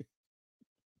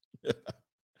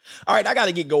 All right, I got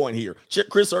to get going here.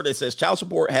 Chris Erde says child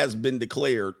support has been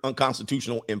declared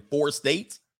unconstitutional in 4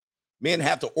 states. Men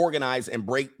have to organize and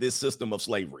break this system of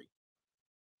slavery.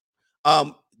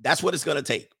 That's what it's going to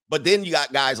take. But then you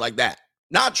got guys like that.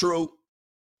 Not true.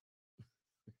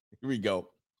 Here we go.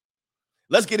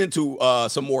 Let's get into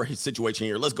some more situation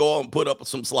here. Let's go and put up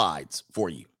some slides for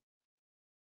you.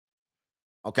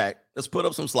 Okay, let's put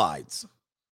up some slides.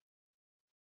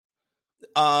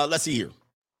 Let's see here.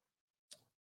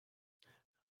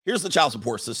 Here's the child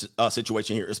support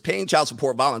situation here. Is paying child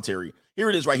support voluntary? Here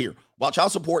it is right here. While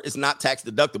child support is not tax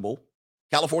deductible,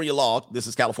 California law, this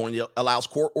is California, allows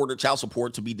court-ordered child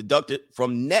support to be deducted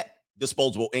from net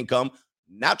disposable income,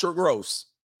 not your gross,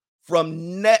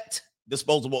 from net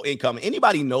disposable income.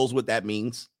 Anybody knows what that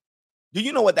means? Do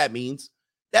you know what that means?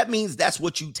 That means that's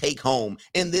what you take home,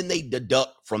 and then they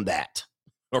deduct from that.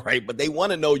 All right, but they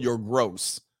want to know your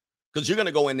gross. Because you're going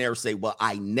to go in there and say, well,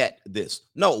 I net this.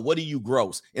 No, what do you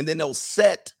gross? And then they'll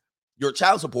set your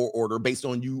child support order based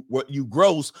on what you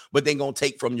gross, but they're going to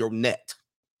take from your net.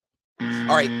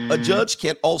 All right. A judge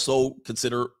can also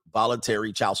consider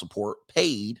voluntary child support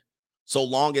paid so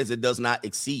long as it does not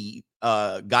exceed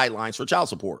guidelines for child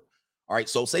support. All right.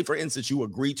 So say, for instance, you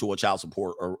agree to a child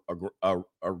support or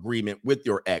agreement with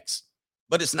your ex,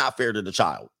 but it's not fair to the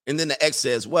child. And then the ex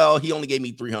says, well, he only gave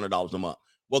me $300 a month.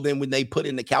 Well, then when they put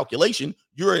in the calculation,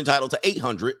 you're entitled to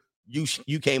 $800.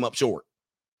 You came up short.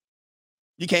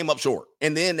 You came up short.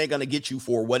 And then they're going to get you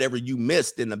for whatever you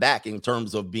missed in the back in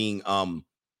terms of being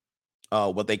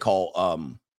what they call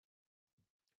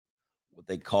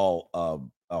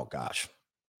oh gosh.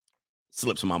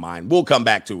 Slips in my mind. We'll come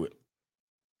back to it.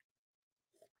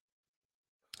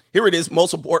 Here it is,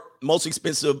 most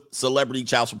expensive celebrity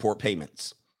child support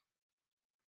payments.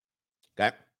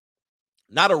 Okay.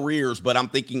 Not arrears, but I'm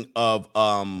thinking of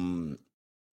not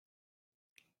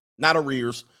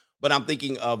arrears, but I'm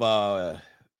thinking of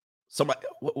somebody.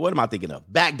 What am I thinking of?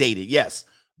 Backdated, yes.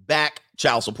 Back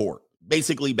child support.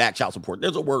 Basically, back child support.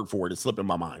 There's a word for it. It's slipping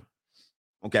my mind.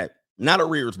 Okay. Not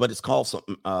arrears, but it's called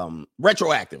something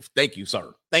retroactive. Thank you,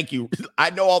 sir. Thank you. I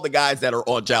know all the guys that are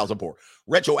on child support.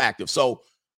 Retroactive. So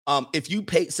if you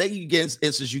pay, say against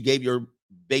instance, you gave your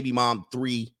baby mom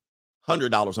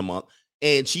 $300 a month.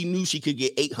 And she knew she could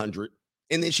get $800.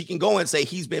 And then she can go and say,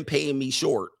 he's been paying me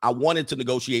short. I wanted to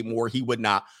negotiate more. He would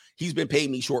not. He's been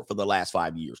paying me short for the last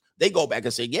 5 years. They go back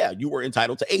and say, yeah, you were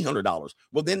entitled to $800.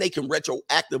 Well, then they can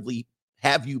retroactively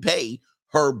have you pay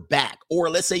her back. Or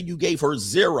let's say you gave her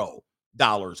 $0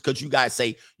 because you guys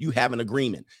say you have an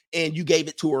agreement and you gave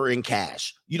it to her in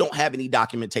cash. You don't have any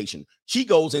documentation. She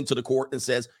goes into the court and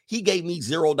says, he gave me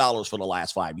 $0 for the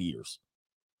last 5 years.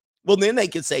 Well, then they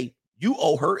can say, you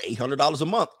owe her $800 a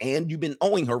month, and you've been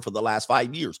owing her for the last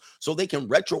 5 years. So they can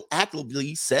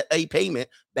retroactively set a payment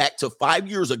back to 5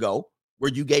 years ago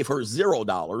where you gave her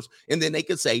 $0. And then they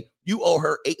could say, you owe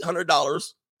her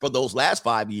 $800 for those last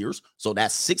 5 years. So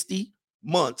that's 60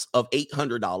 months of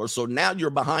 $800. So now you're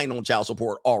behind on child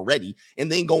support already.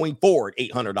 And then going forward,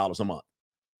 $800 a month.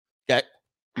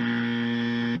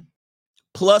 Okay.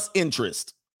 Plus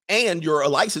interest. And your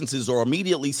licenses are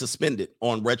immediately suspended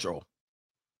on retro.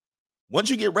 Once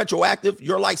you get retroactive,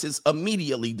 your license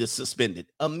immediately suspended.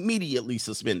 Immediately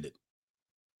suspended.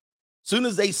 Soon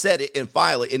as they set it and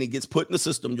file it and it gets put in the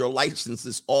system, your license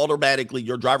is automatically,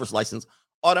 your driver's license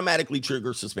automatically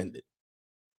triggers suspended.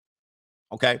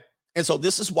 Okay? And so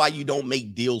this is why you don't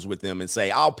make deals with them and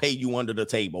say, I'll pay you under the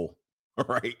table. All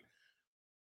right?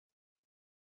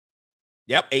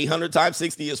 Yep, 800 times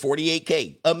 60 is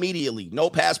 48K. Immediately. No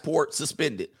passport,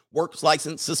 suspended. Works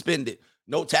license, suspended.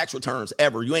 No tax returns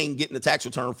ever. You ain't getting a tax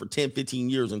return for 10, 15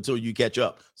 years until you catch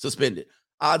up. Suspended.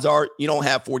 Odds are you don't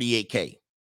have 48K.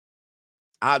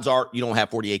 Odds are you don't have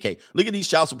 48K. Look at these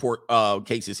child support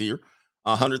cases here.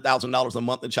 $100,000 a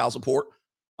month in child support.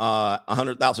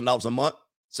 $100,000 a month.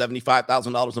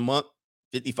 $75,000 a month.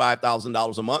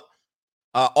 $55,000 a month.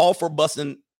 All for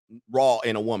busting raw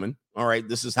in a woman. All right.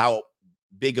 This is how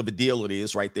big of a deal it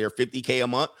is right there. $50K a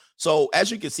month. So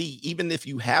as you can see, even if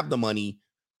you have the money,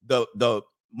 the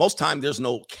most time there's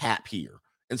no cap here.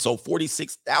 And so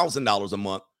 $46,000 a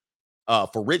month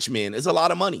for rich men is a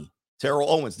lot of money. Terrell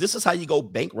Owens, this is how you go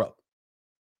bankrupt.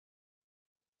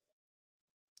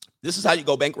 This is how you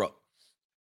go bankrupt.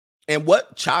 And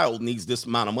what child needs this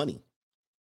amount of money?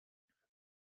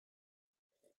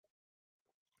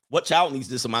 What child needs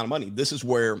this amount of money? This is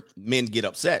where men get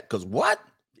upset. Because what?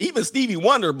 Even Stevie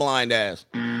Wonder, blind ass.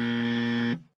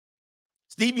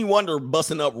 Stevie Wonder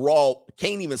busting up raw,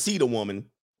 can't even see the woman.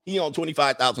 He on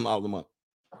 $25,000 a month.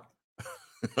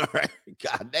 All right.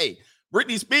 God dang.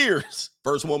 Britney Spears,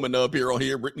 first woman to appear on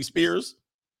here. Britney Spears.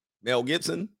 Mel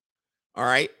Gibson. All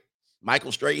right.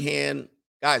 Michael Strahan.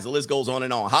 Guys, the list goes on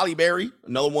and on. Holly Berry,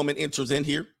 another woman, enters in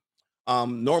here.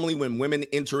 Normally when women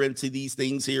enter into these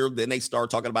things here, then they start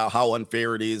talking about how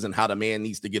unfair it is and how the man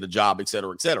needs to get a job, et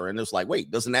cetera, et cetera. And it's like,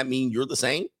 wait, doesn't that mean you're the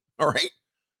same? All right.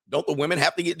 Don't the women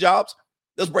have to get jobs?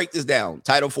 Let's break this down.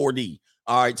 Title 4D.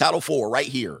 All right, Title 4 right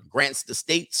here grants to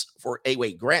states for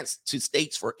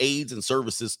aids and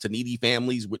services to needy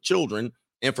families with children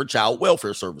and for child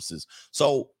welfare services.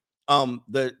 So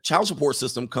the child support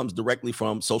system comes directly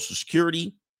from Social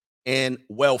Security and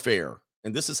welfare.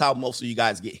 And this is how most of you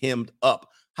guys get hemmed up.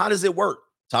 How does it work?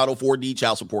 Title 4D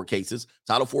child support cases.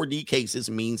 Title 4D cases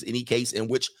means any case in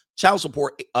which child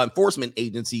support enforcement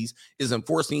agencies is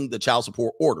enforcing the child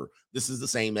support order. This is the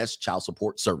same as child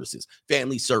support services,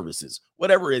 family services,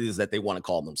 whatever it is that they want to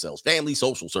call themselves, family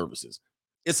social services.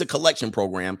 It's a collection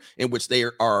program in which they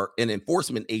are an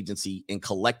enforcement agency in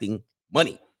collecting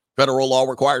money. Federal law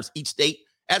requires each state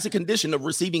as a condition of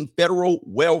receiving federal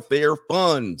welfare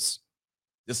funds.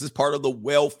 This is part of the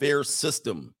welfare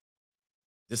system.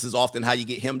 This is often how you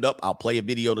get hemmed up. I'll play a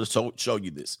video to show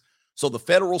you this. So the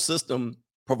federal system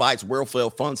provides welfare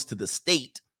funds to the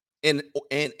state, and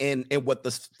what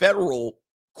the federal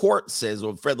court says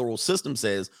or federal system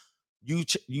says,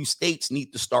 you states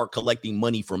need to start collecting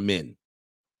money from men.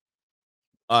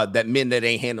 Men that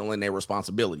ain't handling their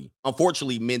responsibility.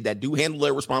 Unfortunately, men that do handle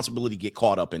their responsibility get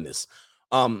caught up in this.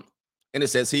 And it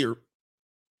says here,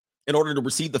 in order to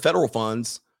receive the federal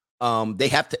funds, they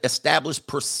have to establish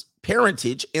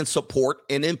parentage and support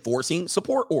and enforcing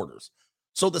support orders.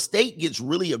 So the state gets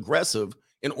really aggressive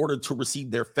in order to receive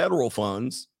their federal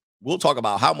funds. We'll talk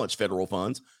about how much federal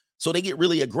funds. So they get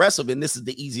really aggressive, and this is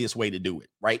the easiest way to do it,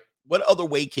 right? What other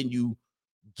way can you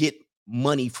get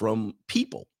money from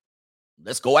people?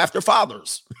 Let's go after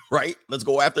fathers, right? Let's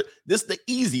go after this, the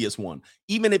easiest one,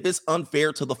 even if it's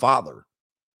unfair to the father.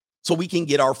 So we can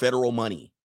get our federal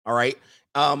money. All right.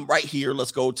 Right here,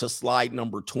 let's go to slide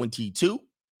number 22.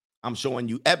 I'm showing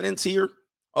you evidence here.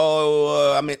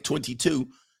 I meant 22.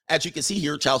 As you can see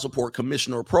here, Child Support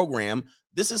Commissioner Program.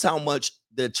 This is how much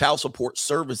the child support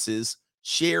services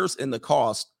shares in the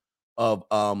cost of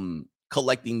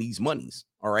collecting these monies.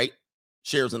 All right.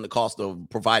 Shares in the cost of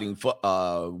providing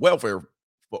welfare.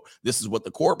 This is what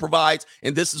the court provides.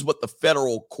 And this is what the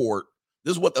federal court,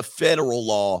 this is what the federal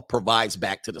law provides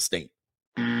back to the state.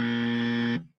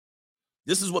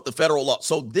 This is what the federal law.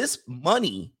 So this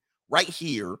money right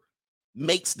here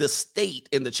makes the state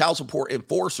and the child support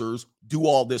enforcers do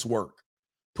all this work.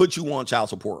 Put you on child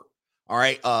support. All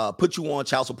right. Put you on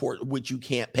child support, which you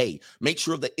can't pay. Make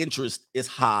sure the interest is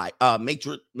high.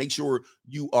 Make sure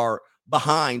you are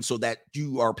behind so that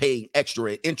you are paying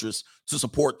extra interest to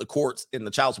support the courts and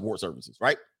the child support services,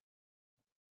 right?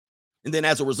 And then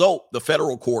as a result, the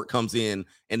federal court comes in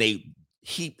and they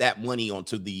heap that money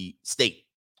onto the state.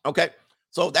 Okay.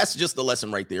 So that's just the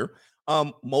lesson right there.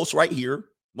 Most right here,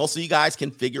 most of you guys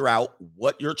can figure out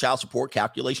what your child support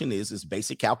calculation is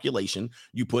basic calculation.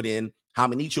 You put in how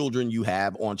many children you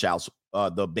have on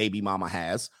the baby mama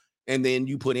has, and then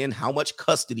you put in how much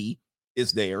custody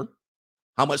is there,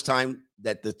 how much time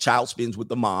that the child spends with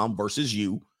the mom versus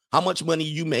you, how much money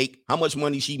you make, how much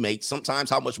money she makes. Sometimes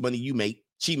how much money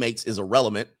she makes is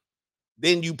irrelevant.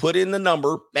 Then you put in the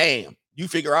number, bam, you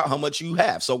figure out how much you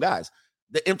have. So guys,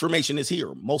 the information is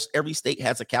here. Most every state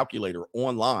has a calculator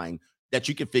online that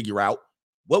you can figure out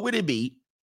what would it be,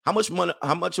 how much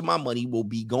of my money will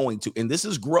be going to, and this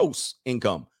is gross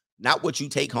income, not what you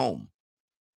take home.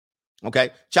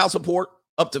 Okay. Child support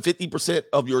up to 50%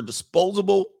 of your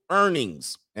disposable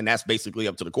earnings, and that's basically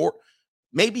up to the court,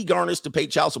 may be garnished to pay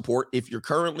child support if you're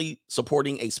currently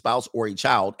supporting a spouse or a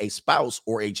child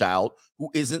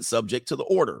who isn't subject to the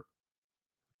order.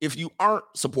 If you aren't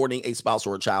supporting a spouse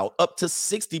or a child, up to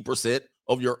 60%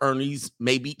 of your earnings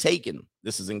may be taken.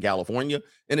 This is in California.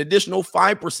 An additional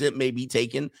 5% may be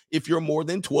taken if you're more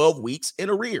than 12 weeks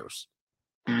in arrears.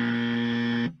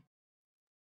 60%?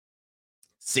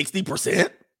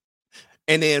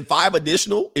 And then 5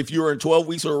 additional if you're in 12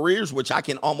 weeks of arrears, which I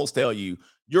can almost tell you,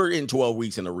 you're in 12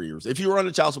 weeks in arrears. If you're on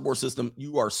the child support system,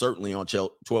 you are certainly on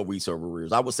 12 weeks of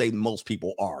arrears. I would say most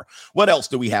people are. What else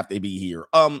do we have to be here?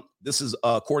 This is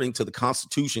according to the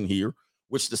Constitution here,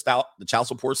 which the child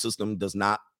support system does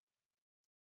not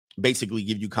basically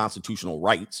give you constitutional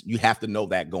rights. You have to know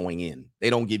that going in. They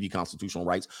don't give you constitutional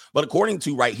rights. But according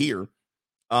to right here,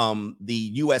 the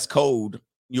U.S.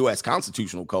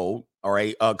 Constitutional Code, all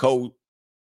right, Code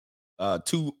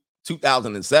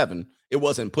 2007. It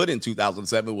wasn't put in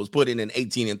 2007. It was put in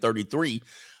 18 and 33.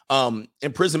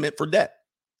 Imprisonment for debt.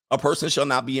 A person shall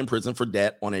not be imprisoned for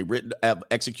debt on a written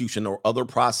execution or other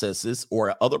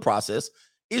process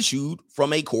issued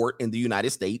from a court in the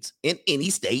United States in any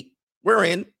state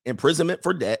wherein imprisonment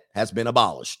for debt has been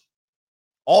abolished.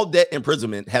 All debt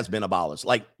imprisonment has been abolished.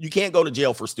 Like, you can't go to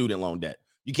jail for student loan debt.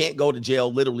 You can't go to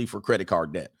jail literally for credit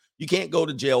card debt. You can't go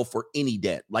to jail for any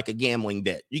debt, like a gambling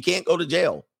debt. You can't go to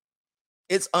jail.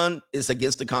 It's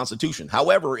against the Constitution.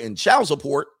 However, in child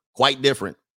support, quite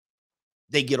different.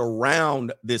 They get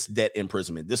around this debt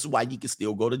imprisonment. This is why you can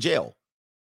still go to jail.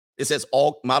 It says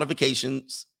all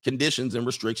modifications, conditions, and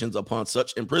restrictions upon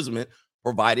such imprisonment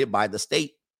provided by the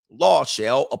state law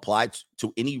shall apply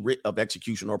to any writ of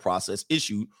execution or process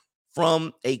issued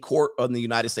from a court of the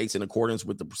United States in accordance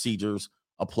with the procedures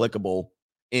applicable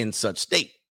in such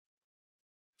state.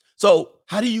 So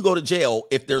how do you go to jail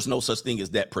if there's no such thing as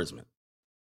debt imprisonment?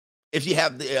 If you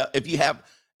have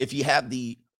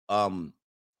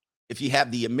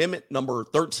the amendment number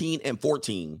 13 and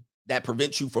 14 that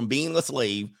prevents you from being a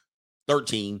slave,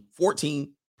 13,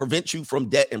 14 prevents you from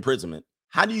debt imprisonment.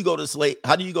 How do you go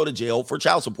to jail for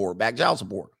child support, back child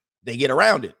support? They get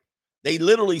around it. They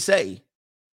literally say,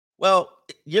 well,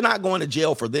 you're not going to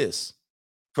jail for this,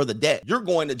 for the debt. You're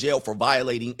going to jail for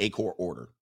violating a court order,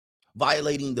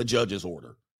 violating the judge's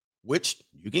order, which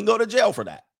you can go to jail for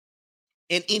that.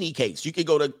 In any case, you can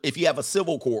go to, if you have a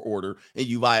civil court order and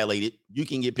you violate it, you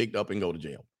can get picked up and go to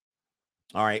jail.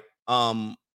 All right.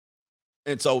 And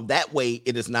so that way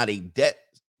it is not a debt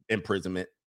imprisonment.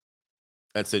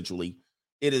 Essentially,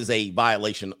 it is a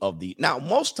violation of the, now,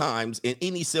 most times in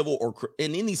any civil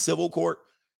court,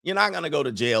 you're not going to go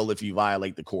to jail if you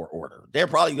violate the court order. They're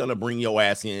probably going to bring your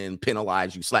ass in,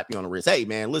 penalize you, slap you on the wrist. Hey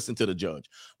man, listen to the judge.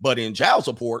 But in child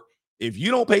support, if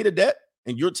you don't pay the debt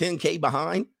and you're 10K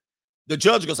behind, the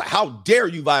judge goes, how dare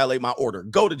you violate my order?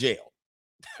 Go to jail.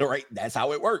 All right. That's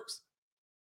how it works.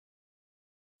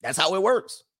 That's how it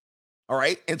works. All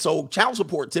right. And so child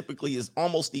support typically is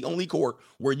almost the only court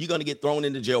where you're going to get thrown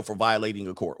into jail for violating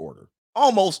a court order.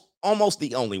 Almost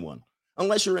the only one.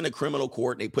 Unless you're in a criminal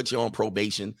court, they put you on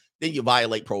probation, then you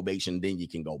violate probation, then you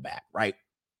can go back. Right.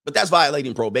 But that's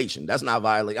violating probation. That's not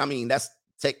violating. I mean, that's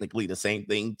technically the same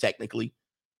thing, technically.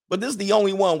 But this is the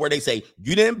only one where they say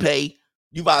you didn't pay.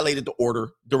 You violated the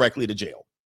order, directly to jail.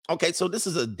 Okay, so this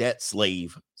is a debt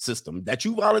slave system that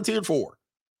you volunteered for.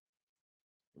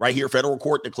 Right here, federal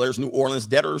court declares New Orleans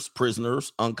debtors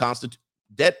prisons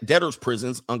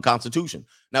unconstitutional.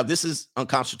 Now, this is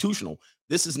unconstitutional.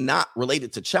 This is not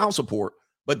related to child support,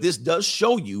 but this does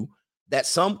show you that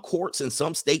some courts in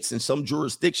some states and some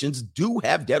jurisdictions do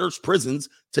have debtors prisons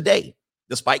today,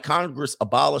 despite Congress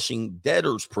abolishing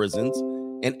debtors prisons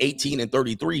in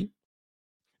 1833.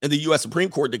 And the U.S.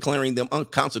 Supreme Court declaring them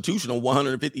unconstitutional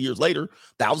 150 years later.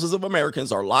 Thousands of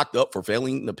Americans are locked up for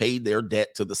failing to pay their debt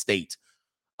to the state.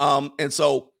 And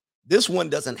so this one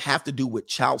doesn't have to do with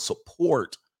child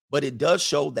support, but it does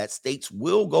show that states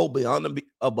will go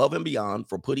above and beyond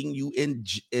for putting you in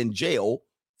jail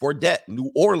for debt.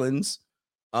 New Orleans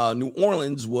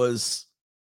was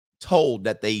told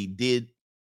that the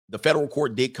federal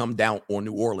court did come down on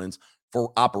New Orleans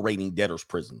for operating debtors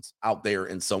prisons out there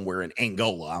and somewhere in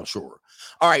Angola, I'm sure.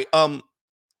 All right.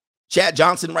 Chad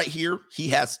Johnson right here, he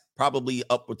has probably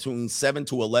up between 7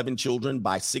 to 11 children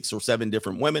by 6 or 7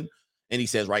 different women. And he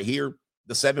says right here,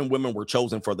 the 7 women were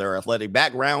chosen for their athletic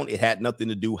background. It had nothing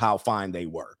to do how fine they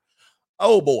were.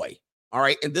 Oh boy. All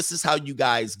right. And this is how you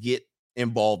guys get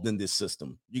involved in this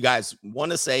system. You guys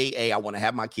want to say, hey, I want to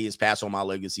have my kids pass on my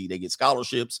legacy. They get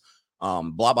scholarships,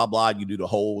 blah, blah, blah. You do the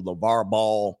whole LeVar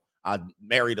Ball. I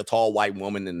married a tall white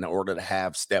woman in order to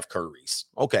have Steph Curry's.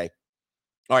 Okay.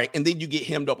 All right. And then you get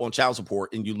hemmed up on child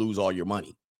support and you lose all your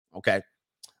money. Okay.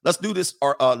 Let's do this.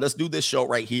 Let's do this show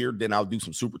right here. Then I'll do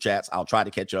some super chats. I'll try to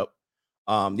catch up.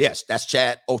 Yes, that's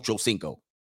Chad Ocho Cinco.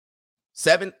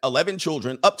 11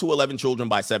 children, up to 11 children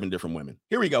by 7 different women.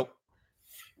 Here we go.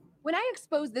 When I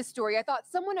exposed this story, I thought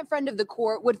someone in front of the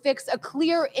court would fix a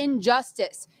clear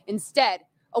injustice. Instead,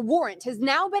 a warrant has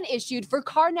now been issued for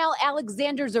Carnell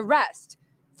Alexander's arrest.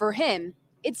 For him,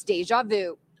 it's deja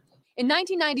vu. In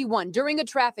 1991, during a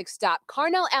traffic stop,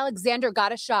 Carnell Alexander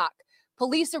got a shock.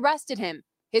 Police arrested him.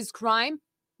 His crime?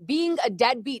 Being a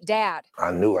deadbeat dad.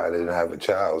 I knew I didn't have a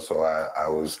child, so I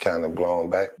was kind of blown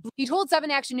back. He told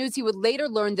 7 Action News he would later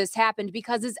learn this happened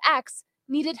because his ex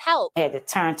needed help. I had to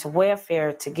turn to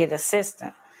welfare to get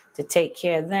assistance to take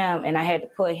care of them, and I had to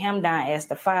put him down as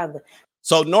the father.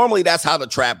 So normally that's how the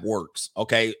trap works.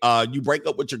 Okay. You break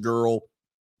up with your girl.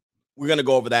 We're going to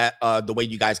go over that. The way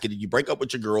you guys get it. You break up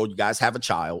with your girl. You guys have a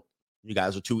child. You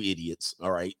guys are 2 idiots. All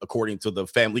right. According to the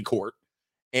family court.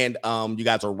 And you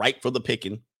guys are ripe for the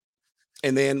picking.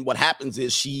 And then what happens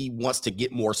is she wants to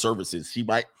get more services. She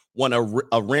might want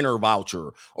a renter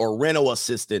voucher or a rental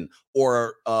assistant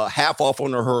or half off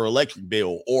on her electric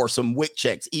bill or some WIC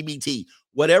checks, EBT,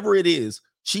 whatever it is.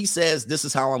 She says, this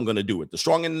is how I'm going to do it. The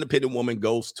strong and independent woman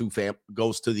goes to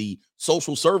the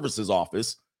social services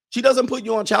office. She doesn't put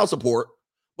you on child support,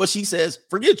 but she says,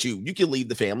 forget you. You can leave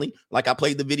the family. Like I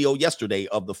played the video yesterday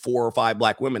of the 4 or 5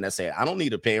 black women that said, I don't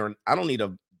need a parent. I don't need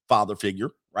a father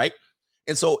figure. Right.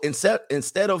 And so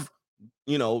instead of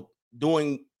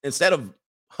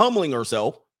humbling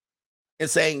herself and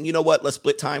saying, you know what, let's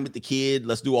split time with the kid.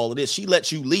 Let's do all of this. She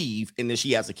lets you leave. And then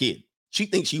she has a kid. She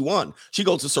thinks she won. She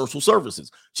goes to social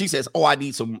services. She says, oh, I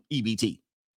need some EBT.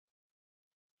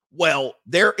 Well,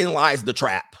 therein lies the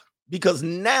trap, because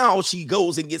now she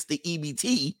goes and gets the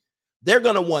EBT. They're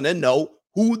going to want to know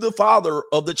who the father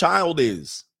of the child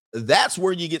is. That's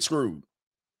where you get screwed,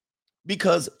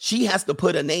 because she has to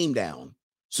put a name down.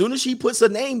 Soon as she puts a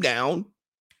name down,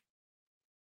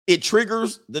 it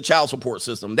triggers the child support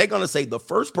system. They're going to say the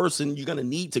first person you're going to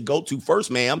need to go to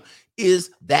first, ma'am,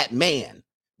 is that man.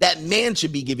 That man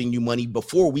should be giving you money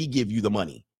before we give you the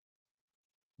money.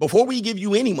 Before we give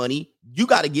you any money, you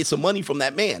got to get some money from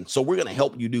that man. So we're going to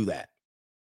help you do that.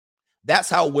 That's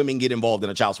how women get involved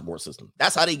in a child support system.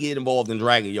 That's how they get involved in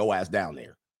dragging your ass down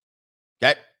there.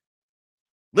 Okay?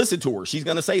 Listen to her. She's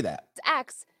going to say that.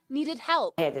 Ex needed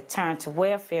help. I had to turn to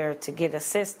welfare to get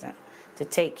assistance to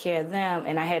take care of them.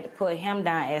 And I had to put him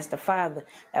down as the father.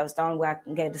 That was the only way I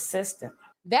can get assistance.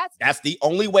 That's the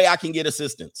only way I can get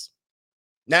assistance.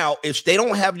 Now, if they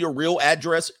don't have your real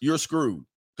address, you're screwed,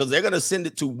 because they're going to send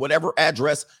it to whatever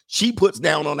address she puts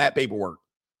down on that paperwork,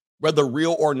 whether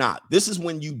real or not. This is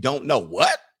when you don't know.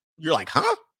 What? You're like,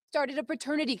 huh? Started a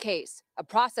paternity case. A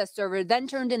process server then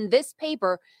turned in this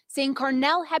paper saying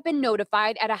Carnell had been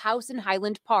notified at a house in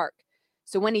Highland Park.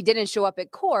 So when he didn't show up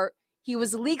at court, he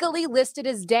was legally listed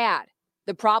as dad.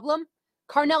 The problem?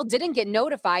 Carnell didn't get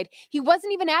notified. He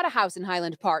wasn't even at a house in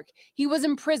Highland Park. He was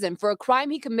in prison for a crime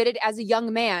he committed as a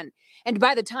young man. And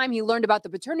by the time he learned about the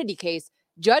paternity case,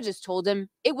 judges told him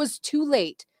it was too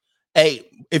late. Hey,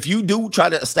 if you do try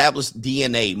to establish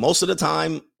DNA, most of the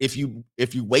time, if you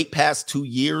wait past 2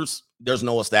 years, there's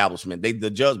no establishment. The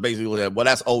judge basically said, well,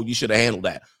 that's old. You should have handled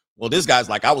that. Well, this guy's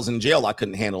like, I was in jail. I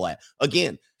couldn't handle that.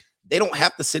 Again, they don't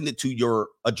have to send it to your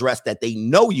address that they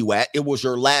know you at. It was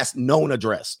your last known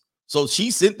address. So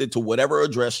she sent it to whatever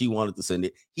address she wanted to send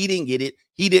it. He didn't get it.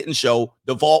 He didn't show.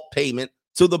 Default payment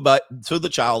to the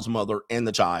child's mother and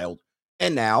the child.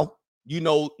 And now you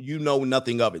know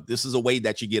nothing of it. This is a way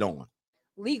that you get on.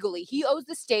 Legally, he owes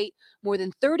the state more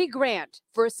than $30,000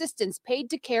 for assistance paid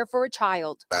to care for a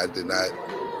child. I did not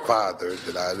father,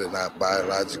 that I did not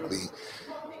biologically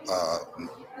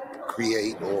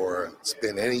create or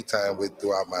spend any time with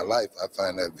throughout my life. I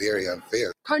find that very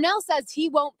unfair. Carnell says he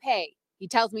won't pay. He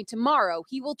tells me tomorrow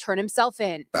he will turn himself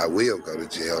in. I will go to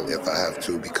jail if I have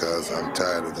to, because I'm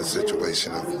tired of the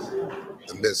situation of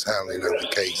the mishandling of the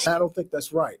case. I don't think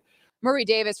that's right. Murray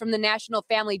Davis from the National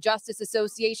Family Justice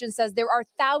Association says there are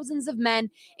thousands of men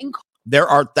in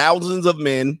Carnell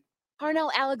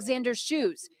Alexander's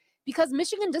shoes because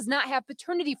Michigan does not have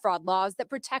paternity fraud laws that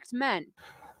protect men.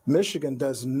 Michigan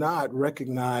does not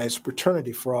recognize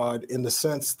paternity fraud in the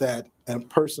sense that a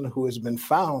person who has been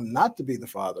found not to be the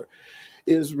father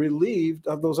is relieved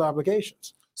of those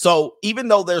obligations. So even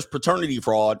though there's paternity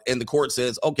fraud and the court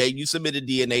says, okay, you submitted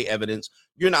DNA evidence,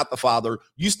 you're not the father,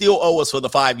 you still owe us for the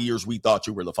 5 years we thought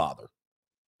you were the father.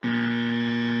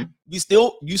 You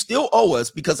still owe us,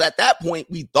 because at that point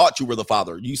we thought you were the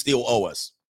father. You still owe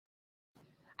us.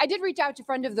 I did reach out to a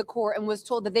friend of the court and was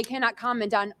told that they cannot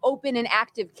comment on open and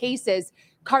active cases.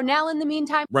 Carnell, in the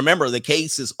meantime. Remember, the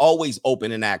case is always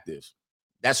open and active.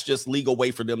 That's just legal way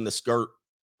for them to skirt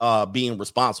being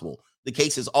responsible. The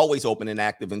case is always open and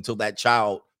active until that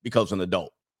child becomes an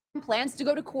adult. Plans to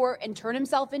go to court and turn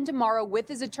himself in tomorrow with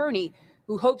his attorney,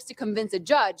 who hopes to convince a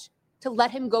judge to let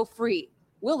him go free.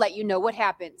 We'll let you know what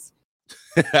happens.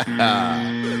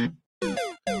 We'll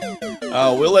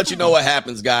let you know what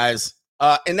happens, guys.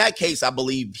 In that case, I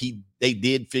believe they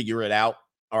did figure it out.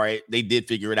 All right, they did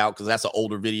figure it out, because that's an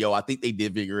older video. I think they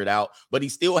did figure it out, but he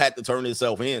still had to turn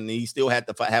himself in. And he still had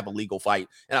to have a legal fight.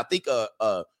 And I think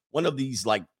one of these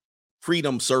like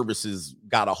freedom services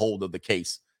got a hold of the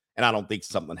case, and I don't think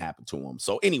something happened to him.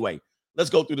 So anyway, let's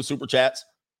go through the super chats.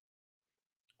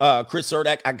 Chris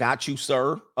Surdak, I got you,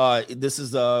 sir. This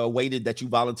is weighted that you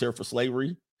volunteer for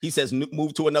slavery. He says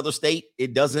move to another state.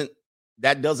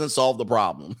 That doesn't solve the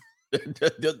problem.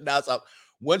 Does not solve.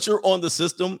 Once you're on the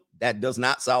system, that does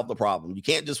not solve the problem. You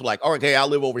can't just be like, oh, okay, I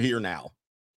live over here now.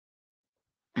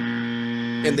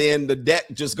 And then the debt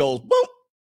just goes boom,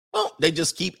 Well, they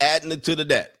just keep adding it to the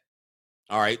debt.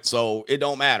 All right. So it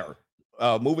don't matter.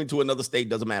 Moving to another state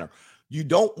doesn't matter. You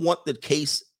don't want the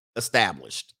case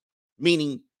established,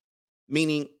 meaning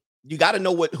you got to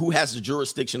know who has the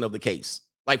jurisdiction of the case.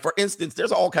 Like, for instance,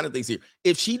 there's all kind of things here.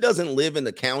 If she doesn't live in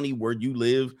the county where you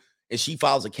live and she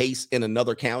files a case in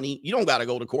another county, you don't got to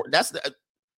go to court.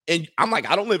 And I'm like,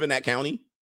 I don't live in that county.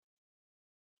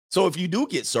 So if you do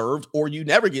get served or you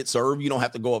never get served, you don't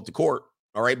have to go up to court.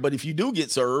 All right. But if you do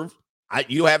get served,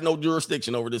 you have no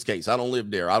jurisdiction over this case. I don't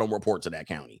live there. I don't report to that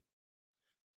county.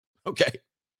 Okay.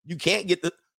 You can't get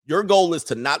your goal is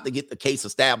to not to get the case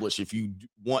established if you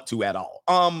want to at all.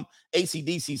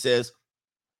 ACDC says,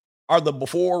 are the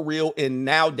before real and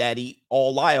now daddy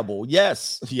all liable?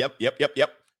 Yes. Yep.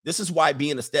 This is why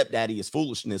being a stepdaddy is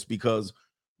foolishness, because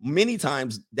many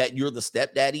times that you're the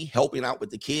stepdaddy helping out with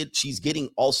the kid, she's getting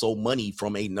also money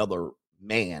from another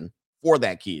man for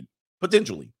that kid,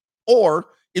 potentially. Or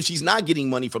if she's not getting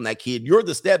money from that kid, you're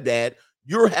the stepdad,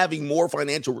 you're having more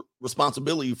financial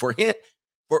responsibility for him,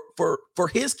 for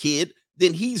his kid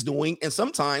than he's doing. And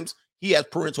sometimes he has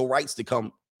parental rights to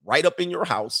come right up in your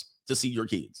house to see your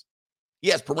kids. He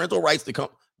has parental rights to come.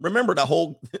 Remember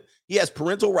he has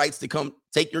parental rights to come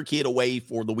take your kid away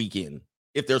for the weekend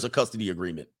if there's a custody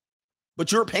agreement.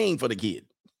 But you're paying for the kid.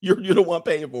 You're the one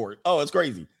paying for it. Oh, it's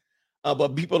crazy.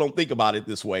 But people don't think about it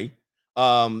this way.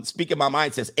 Speaking My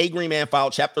Mind says, A Green Man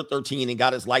filed Chapter 13 and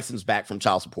got his license back from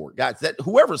child support. Guys,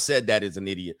 whoever said that is an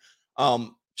idiot.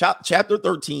 Chapter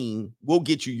 13 will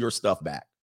get you your stuff back.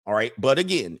 All right. But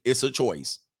again, it's a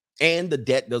choice. And the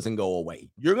debt doesn't go away.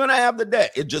 You're going to have the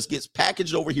debt. It just gets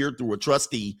packaged over here through a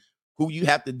trustee who you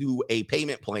have to do a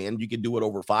payment plan. You can do it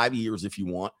over 5 years if you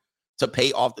want to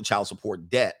pay off the child support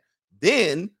debt.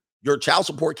 Then your child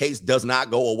support case does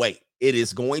not go away. It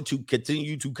is going to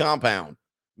continue to compound,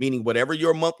 meaning whatever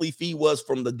your monthly fee was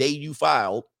from the day you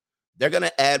filed, they're going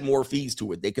to add more fees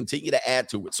to it. They continue to add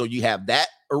to it. So you have that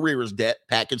arrears debt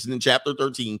packaged in Chapter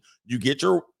 13. You get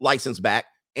your license back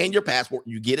and your passport.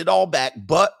 You get it all back,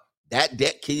 but that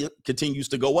debt continues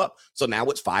to go up. So now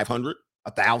it's $500,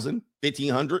 $1,000,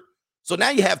 $1,500. So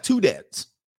now you have two debts.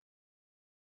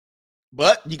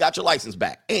 But you got your license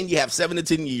back and you have 7 to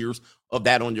 10 years of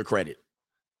that on your credit.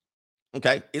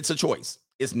 Okay. It's a choice.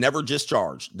 It's never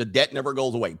discharged. The debt never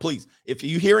goes away. Please, if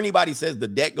you hear anybody says the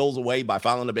debt goes away by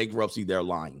filing a bankruptcy, they're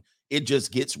lying. It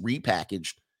just gets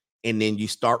repackaged and then you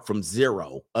start from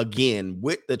zero again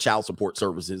with the child support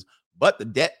services. But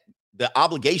the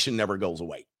obligation never goes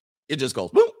away. It just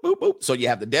goes boop, boop, boop. So you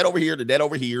have the debt over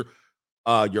here,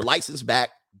 your license back.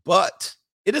 But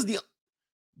it is the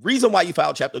reason why you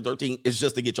filed Chapter 13 is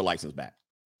just to get your license back.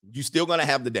 You're still going to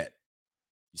have the debt.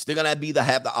 You're still going to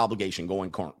have the obligation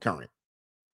going current.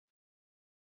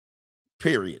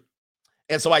 Period.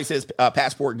 And somebody says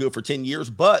passport good for 10 years,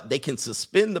 but they can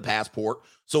suspend the passport.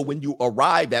 So when you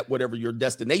arrive at whatever your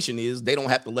destination is, they don't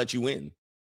have to let you in.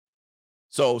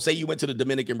 So say you went to the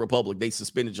Dominican Republic, they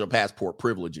suspended your passport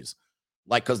privileges.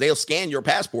 Like, because they'll scan your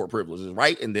passport privileges,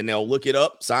 right? And then they'll look it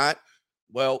up, sign.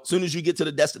 Well, as soon as you get to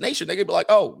the destination, they can be like,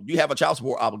 oh, you have a child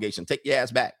support obligation. Take your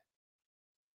ass back.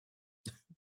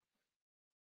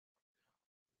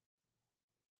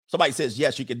 Somebody says,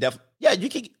 yes, you can definitely. Yeah,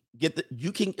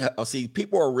 you can see,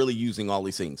 people are really using all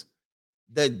these things.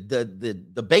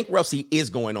 The bankruptcy is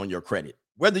going on your credit.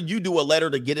 Whether you do a letter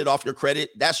to get it off your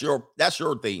credit, that's your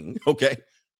thing. Okay.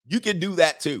 You can do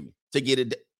that too to get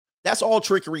it. That's all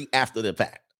trickery after the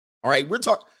fact. All right.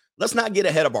 Let's not get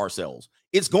ahead of ourselves.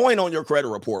 It's going on your credit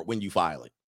report when you file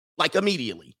it, like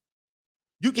immediately.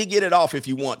 You can get it off if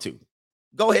you want to.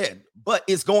 Go ahead, but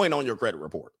it's going on your credit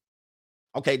report.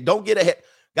 Okay. Don't get ahead.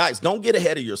 Guys, don't get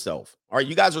ahead of yourself. All right.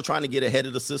 You guys are trying to get ahead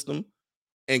of the system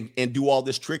and do all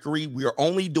this trickery. We are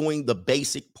only doing the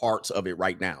basic parts of it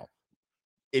right now.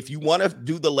 If you want to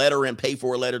do the letter and pay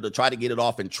for a letter to try to get it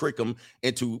off and trick them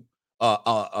into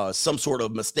some sort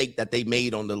of mistake that they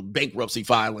made on the bankruptcy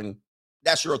filing,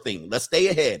 that's your thing. Let's stay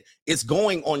ahead. It's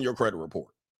going on your credit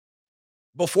report.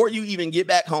 Before you even get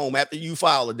back home after you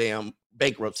file a damn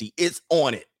bankruptcy, it's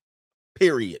on it.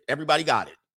 Period. Everybody got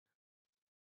it.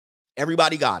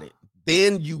 Everybody got it.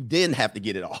 Then you have to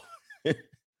get it off.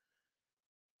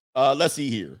 Let's see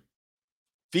here.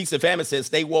 Feast and Famine says,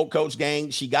 stay woke, Coach Gang.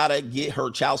 She got to get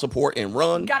her child support and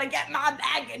run. Got to get my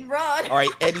bag and run. All right.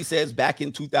 Eddie says, back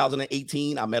in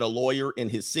 2018, I met a lawyer in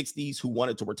his 60s who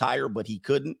wanted to retire, but he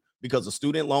couldn't because of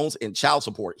student loans and child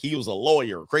support. He was a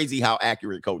lawyer. Crazy how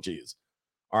accurate Coach is.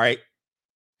 All right.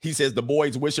 He says, the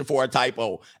boy's wishing for a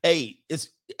typo. Hey,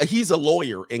 he's a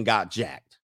lawyer and got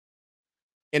jacked.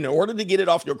 And in order to get it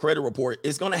off your credit report,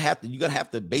 you're going to have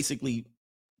to basically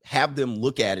have them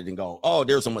look at it and go, oh,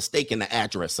 there's a mistake in the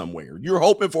address somewhere. You're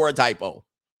hoping for a typo.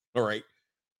 All right.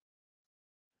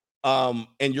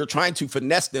 And you're trying to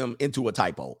finesse them into a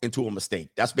typo, into a mistake.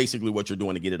 That's basically what you're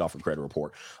doing to get it off a credit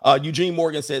report. Eugene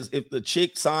Morgan says, if the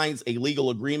chick signs a legal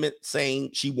agreement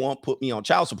saying she won't put me on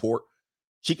child support,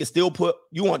 she can still put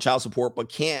you on child support, but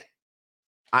can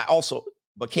I also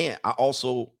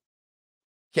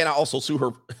sue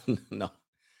her? No.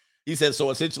 He says, so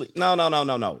essentially,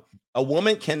 no. A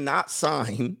woman cannot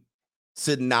sign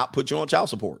to not put you on child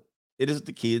support. It is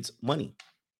the kid's money.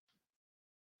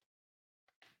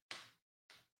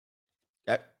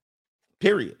 Okay.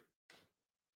 Period.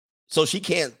 So she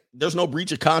can't, there's no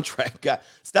breach of contract. God,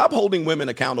 stop holding women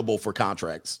accountable for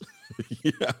contracts.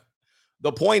 Yeah.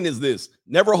 The point is this: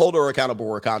 never hold her accountable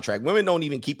for a contract. Women don't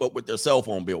even keep up with their cell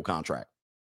phone bill contract.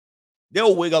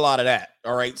 They'll wiggle out of that.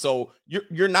 All right. So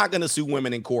you're not going to sue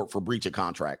women in court for breach of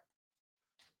contract.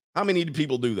 How many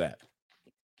people do that?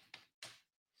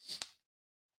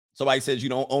 Somebody says you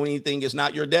don't own anything, it's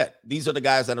not your debt. These are the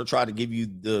guys that are trying to give you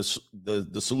the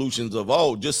solutions of,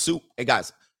 oh, just sue. Hey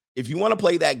guys, if you want to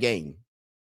play that game,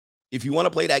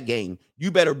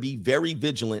 you better be very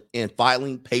vigilant in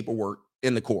filing paperwork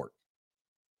in the court.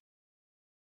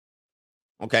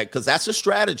 Okay, because that's a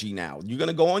strategy now. You're going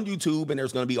to go on YouTube and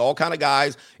there's going to be all kind of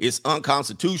guys. It's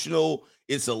unconstitutional.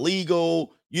 It's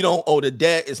illegal. You don't owe the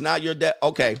debt. It's not your debt.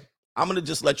 Okay, I'm going to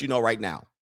just let you know right now.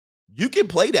 You can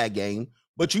play that game,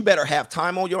 but you better have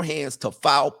time on your hands to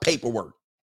file paperwork.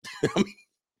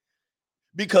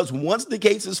 Because once the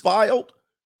case is filed,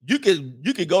 you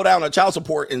could go down to child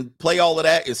support and play all of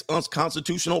that. It's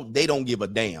unconstitutional. They don't give a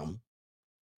damn.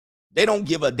 They don't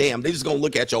give a damn. They just going to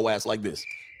look at your ass like this.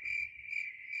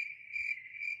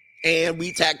 And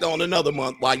we tacked on another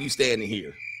month while you standing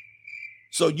here.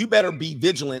 So you better be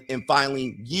vigilant in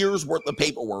filing years worth of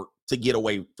paperwork to get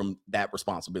away from that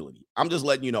responsibility. I'm just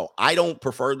letting you know, I don't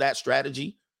prefer that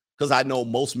strategy because I know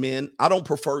most men, I don't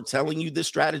prefer telling you this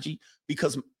strategy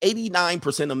because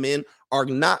 89% of men are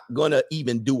not going to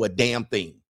even do a damn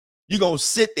thing. You're going to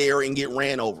sit there and get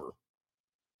ran over.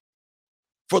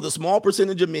 For the small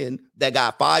percentage of men that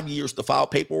got 5 years to file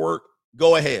paperwork,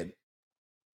 go ahead.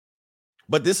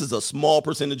 But this is a small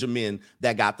percentage of men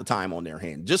that got the time on their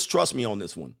hand. Just trust me on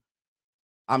this one.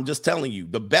 I'm just telling you,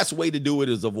 the best way to do it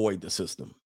is avoid the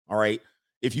system. All right.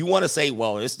 If you want to say,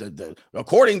 well, it's the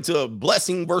according to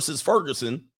Blessing versus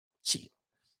Ferguson,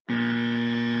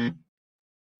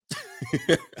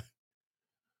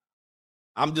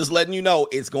 I'm just letting you know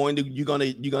it's going to,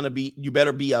 you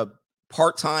better be a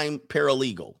part-time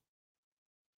paralegal.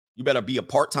 You better be a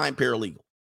part-time paralegal.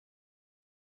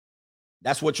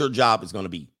 That's what your job is going to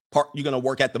be. You're going to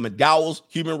work at the McDowell's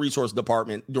Human Resource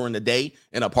Department during the day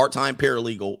and a part-time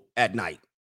paralegal at night.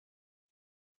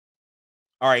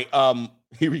 All right.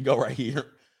 Here we go right here.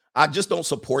 I just don't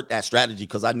support that strategy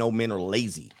because I know men are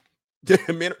lazy.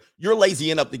 You're lazy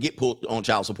enough to get put on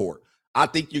child support. I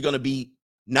think you're going to be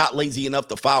not lazy enough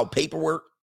to file paperwork.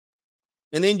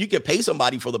 And then you can pay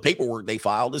somebody for the paperwork they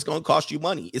filed. It's going to cost you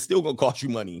money. It's still going to cost you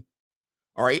money.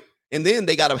 All right. And then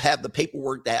they got to have the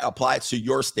paperwork that applies to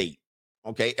your state.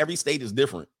 Okay. Every state is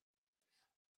different.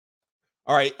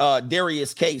 All right.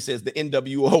 Darius K says the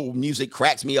NWO music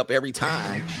cracks me up every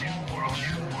time.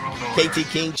 KT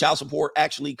King, child support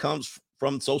actually comes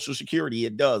from Social Security.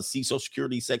 It does. See Social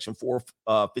Security section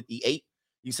 458.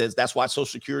 He says that's why Social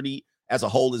Security as a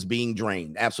whole is being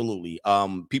drained. Absolutely.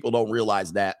 People don't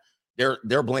realize that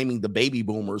they're blaming the baby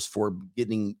boomers for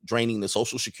draining the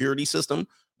Social Security system.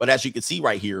 But as you can see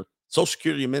right here, Social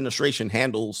Security Administration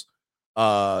handles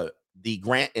the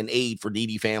grant and aid for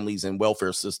needy families and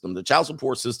welfare system. The child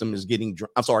support system is getting,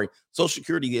 Social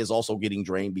Security is also getting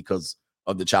drained because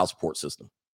of the child support system.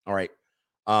 All right.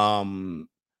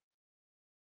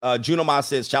 Junoma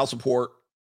says child support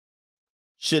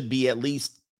should be at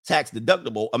least tax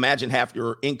deductible. Imagine half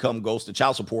your income goes to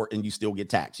child support and you still get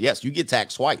taxed. Yes, you get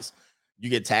taxed twice. You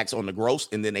get taxed on the gross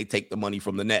and then they take the money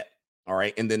from the net. All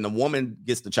right. And then the woman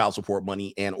gets the child support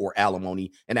money and or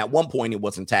alimony. And at one point it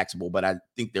wasn't taxable, but I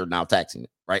think they're now taxing it.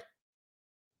 Right.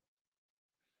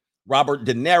 Robert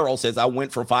De Niro says, I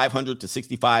went from $500 to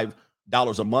 $65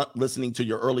 a month listening to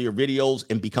your earlier videos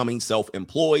and becoming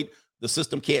self-employed. The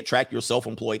system can't track your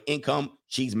self-employed income.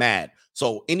 She's mad.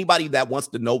 So anybody that wants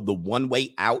to know the one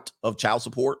way out of child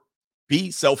support, be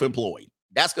self-employed.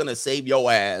 That's going to save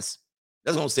your ass.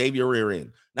 That's going to save your rear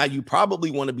end. Now, you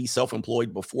probably want to be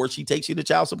self-employed before she takes you to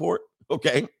child support,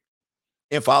 okay?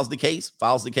 And files the case,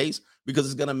 because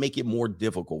it's going to make it more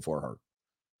difficult for her.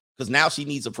 Because now she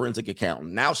needs a forensic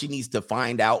accountant. Now she needs to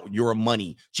find out your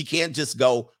money. She can't just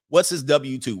go, what's his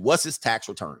W-2? What's his tax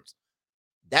returns?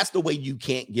 That's the way you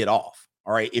can't get off.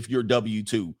 All right. If you're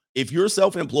W-2, if you're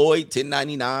self-employed,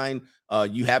 1099,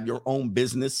 you have your own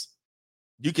business,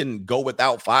 you can go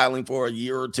without filing for a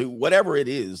year or two, whatever it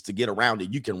is to get around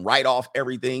it. You can write off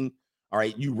everything. All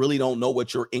right. You really don't know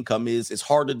what your income is. It's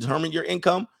hard to determine your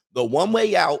income. The one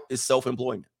way out is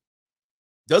self-employment.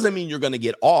 Doesn't mean you're going to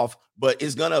get off, but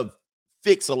it's going to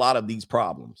fix a lot of these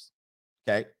problems.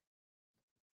 Okay.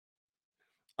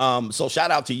 So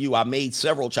shout out to you. I made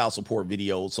several child support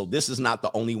videos. So this is not the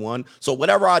only one. So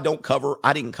whatever I don't cover,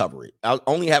 I didn't cover it. I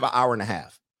only have an hour and a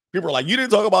half. People are like, you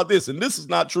didn't talk about this and this is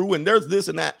not true. And there's this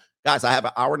and that. Guys, I have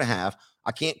an hour and a half.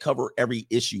 I can't cover every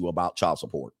issue about child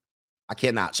support. I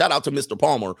cannot. Shout out to Mr.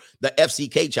 Palmer, the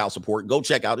FCK child support. Go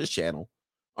check out his channel.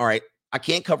 All right. I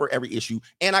can't cover every issue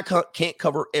and I can't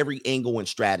cover every angle and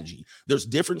strategy. There's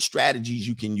different strategies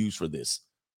you can use for this.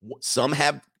 Some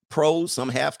have pros, some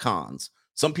have cons.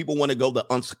 Some people want to go the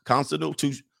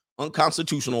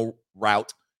unconstitutional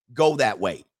route. Go that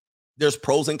way. There's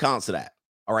pros and cons to that.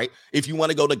 All right. If you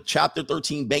want to go to Chapter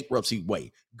 13 bankruptcy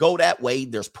way, go that way.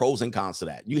 There's pros and cons to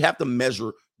that. You have to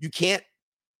measure. You can't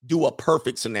do a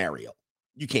perfect scenario.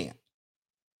 You can't.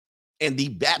 And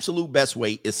the absolute best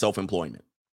way is self-employment.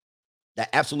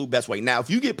 The absolute best way. Now, if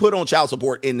you get put on child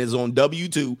support and is on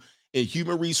W-2 and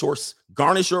human resource,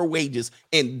 garnish your wages,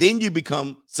 and then you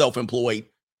become self-employed,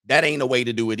 that ain't a way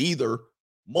to do it either.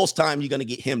 Most time you're going to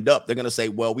get hemmed up. They're going to say,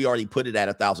 well, we already put it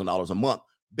at $1,000 a month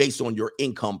based on your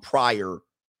income prior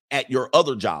at your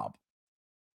other job.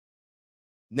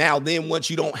 Now, then once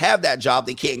you don't have that job,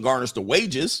 they can't garnish the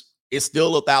wages. It's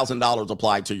still $1,000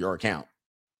 applied to your account.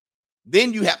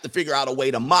 Then you have to figure out a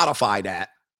way to modify that,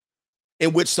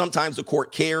 in which sometimes the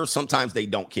court cares, sometimes they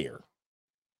don't care.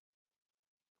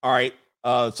 All right.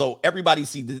 So everybody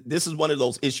see, this is one of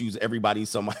those issues that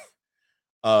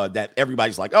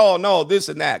everybody's like, oh no, this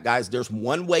and that. Guys, there's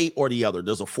one way or the other.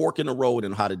 There's a fork in the road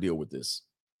in how to deal with this.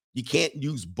 You can't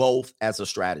use both as a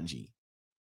strategy.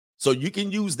 So you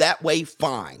can use that way,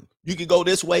 fine. You can go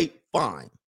this way, fine.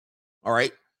 All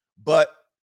right. But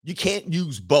you can't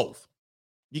use both.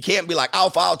 You can't be like, I'll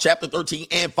file Chapter 13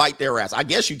 and fight their ass. I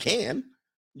guess you can.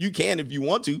 You can if you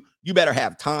want to. You better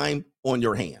have time on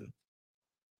your hand.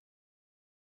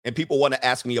 And people want to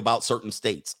ask me about certain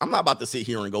states. I'm not about to sit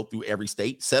here and go through every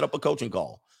state. Set up a coaching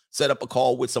call. Set up a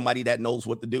call with somebody that knows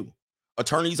what to do.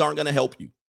 Attorneys aren't going to help you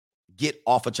get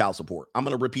off of child support. I'm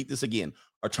going to repeat this again.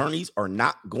 Attorneys are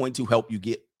not going to help you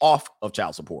get off of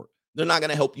child support. They're not going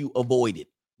to help you avoid it.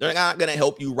 They're not going to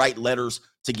help you write letters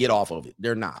to get off of it.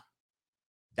 They're not.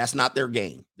 That's not their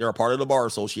game. They're a part of the Bar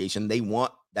Association.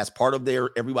 That's part of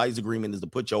everybody's agreement is to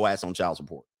put your ass on child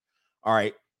support. All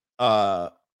right.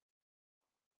 And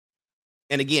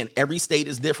again, every state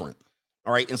is different.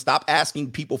 All right. And stop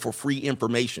asking people for free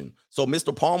information. So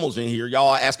Mr. Palmer's in here. Y'all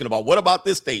are asking about what about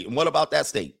this state and what about that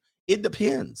state? It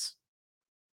depends.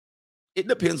 It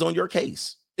depends on your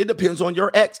case. It depends on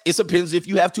your ex. It depends if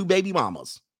you have 2 baby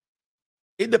mamas.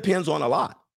 It depends on a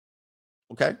lot.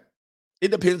 Okay. It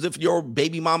depends if your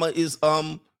baby mama is,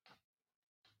 what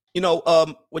do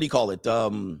you call it?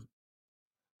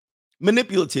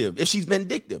 Manipulative. If she's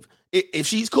vindictive, if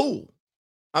she's cool.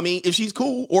 I mean, if she's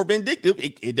cool or vindictive,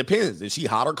 it depends. Is she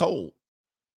hot or cold?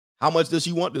 How much does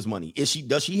she want this money?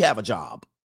 Does she have a job?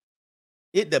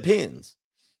 It depends.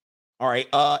 All right.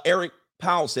 Eric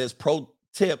Powell says, pro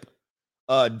tip,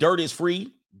 dirt is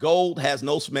free. Gold has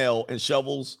no smell and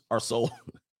shovels are sold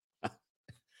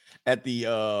at the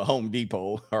Home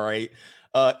Depot. All right.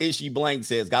 Ishi Blank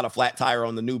says, got a flat tire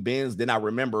on the new Benz. Then I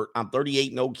remember I'm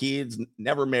 38, no kids,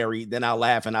 never married. Then I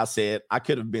laugh and I said, I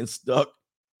could have been stuck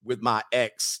with my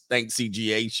ex. Thanks,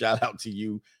 CGA. Shout out to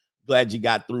you. Glad you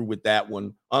got through with that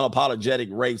one. Unapologetic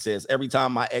Ray says, every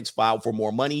time my ex filed for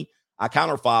more money, I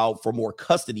counterfiled for more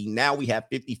custody. Now we have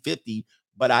 50-50,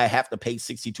 but I have to pay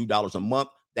 $62 a month.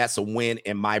 That's a win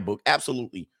in my book.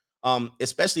 Absolutely.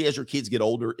 Especially as your kids get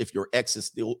older, if your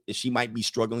ex if she might be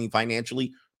struggling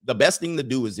financially, the best thing to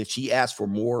do is if she asks for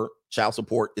more child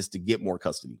support is to get more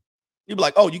custody. You'd be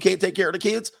like, oh, you can't take care of the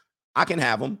kids? I can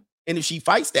have them. And if she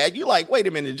fights that, you're like, wait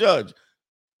a minute, judge.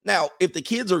 Now, if the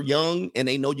kids are young and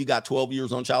they know you got 12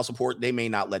 years on child support, they may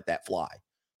not let that fly.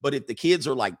 But if the kids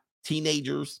are like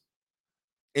teenagers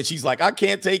and she's like, I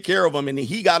can't take care of them and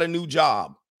he got a new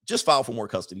job, just file for more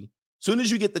custody. Soon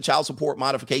as you get the child support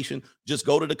modification, just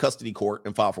go to the custody court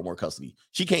and file for more custody.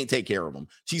 She can't take care of them.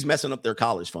 She's messing up their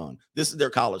college fund. This is their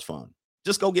college fund.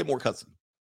 Just go get more custody.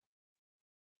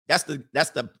 That's the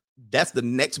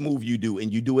next move you do,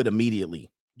 and you do it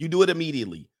immediately. You do it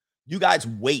immediately. You guys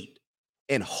wait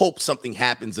and hope something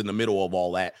happens in the middle of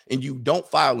all that, and you don't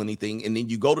file anything, and then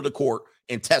you go to the court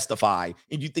and testify,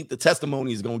 and you think the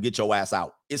testimony is going to get your ass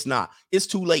out. It's not. It's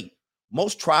too late.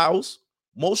 Most trials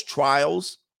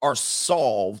are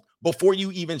solved before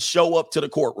you even show up to the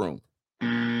courtroom.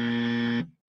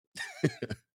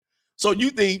 So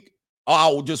you think, oh,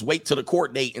 I'll just wait till the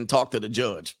court date and talk to the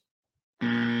judge.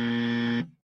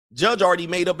 Judge already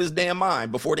made up his damn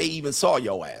mind before they even saw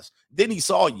your ass. Then he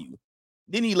saw you.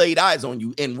 Then he laid eyes on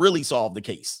you and really solved the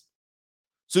case.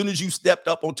 Soon as you stepped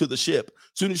up onto the ship,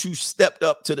 soon as you stepped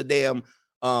up to the damn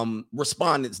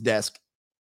respondent's desk,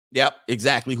 yep,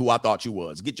 exactly who I thought you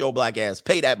was. Get your black ass,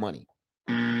 pay that money.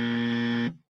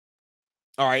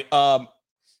 All right.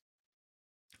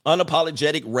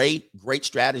 Unapologetic Ray, great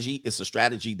strategy. It's a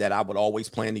strategy that I would always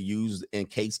plan to use in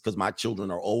case, because my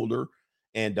children are older.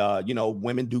 And,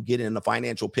 women do get in a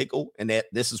financial pickle. And that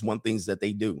this is one things that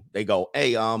they do. They go,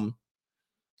 hey, I'll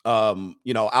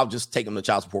just take him to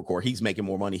child support court. He's making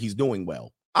more money. He's doing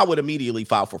well. I would immediately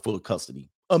file for full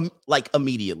custody.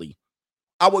 Immediately.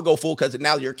 I would go full custody.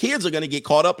 Now your kids are going to get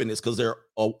caught up in this because they're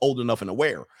old enough and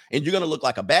aware. And you're going to look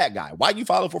like a bad guy. Why are you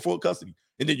filing for full custody?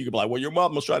 And then you can be like, well, your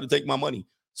mom must try to take my money.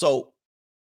 So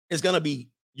it's going to be,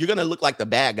 you're going to look like the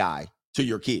bad guy to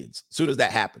your kids as soon as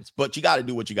that happens. But you got to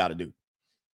do what you got to do.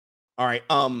 All right.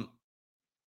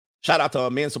 Shout out to a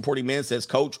man supporting man says,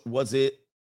 Coach, was it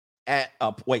at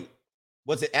a point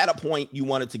you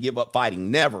wanted to give up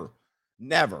fighting? Never.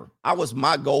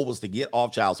 My goal was to get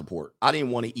off child support. I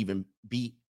didn't want them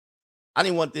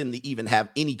to even have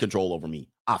any control over me.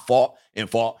 I fought and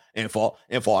fought.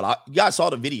 You guys saw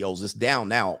the videos. It's down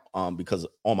now because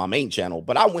on my main channel,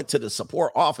 but I went to the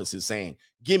support offices saying,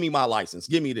 give me my license.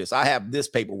 Give me this. I have this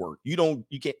paperwork. You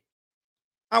can't.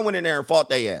 I went in there and fought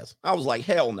their ass. I was like,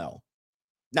 hell no.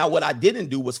 Now, what I didn't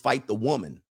do was fight the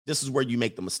woman. This is where you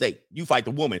make the mistake. You fight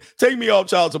the woman. Take me off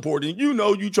child support. And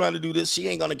you trying to do this. She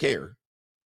ain't going to care.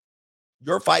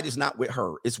 Your fight is not with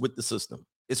her. It's with the system.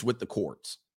 It's with the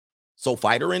courts. So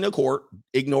fight her in the court.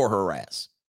 Ignore her ass.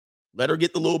 Let her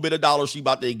get the little bit of dollars she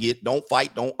about to get. Don't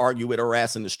fight. Don't argue with her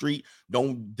ass in the street.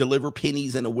 Don't deliver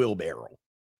pennies in a wheelbarrow.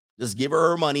 Just give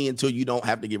her money until you don't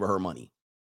have to give her money.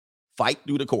 Fight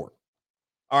through the court.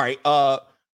 All right.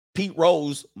 Pete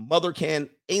Rose, mother can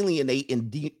alienate and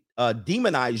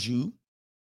demonize you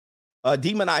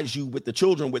with the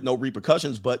children with no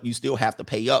repercussions, but you still have to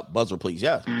pay up. Buzzer, please.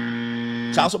 Yes.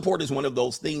 Child support is one of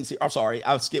those things. I'm sorry,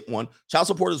 I'll skip one. Child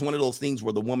support is one of those things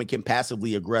where the woman can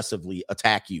passively aggressively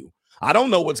attack you. I don't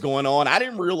know what's going on. I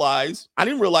didn't realize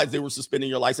they were suspending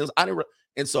your license.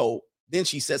 And so then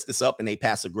she sets this up and they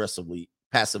passive aggressively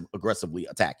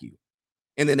attack you.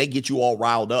 And then they get you all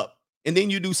riled up. And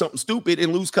then you do something stupid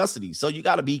and lose custody. So you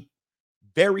got to be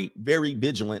very, very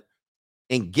vigilant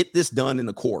and get this done in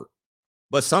the court.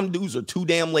 But some dudes are too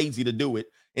damn lazy to do it.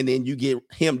 And then you get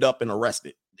hemmed up and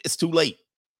arrested. It's too late.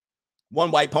 One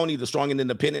white pony, the strong and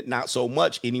independent, not so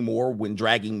much anymore when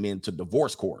dragging men to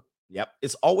divorce court. Yep.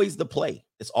 It's always the play.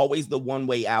 It's always the one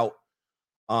way out.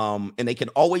 And they can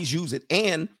always use it.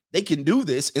 And they can do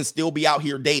this and still be out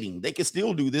here dating. They can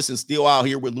still do this and still out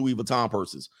here with Louis Vuitton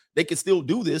purses. They can still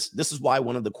do this. This is why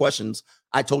one of the questions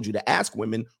I told you to ask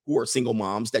women who are single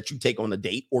moms that you take on a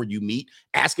date or you meet,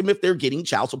 ask them if they're getting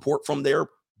child support from their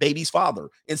baby's father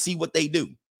and see what they do.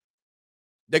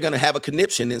 They're going to have a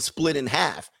conniption and split in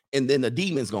half, and then the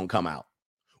demon's going to come out.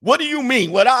 What do you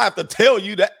mean? What I have to tell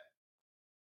you that?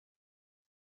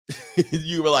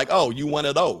 You were like, oh, you one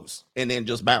of those, and then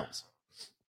just bounce.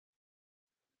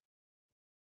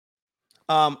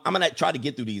 I'm going to try to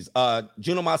get through these.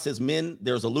 Juno Ma says, men,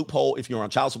 there's a loophole. If you're on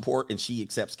child support and she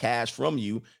accepts cash from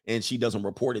you and she doesn't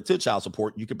report it to child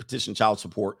support, you can petition child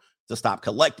support to stop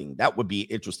collecting. That would be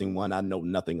an interesting one I know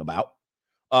nothing about.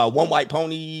 One white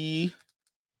pony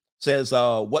says,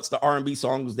 what's the R&B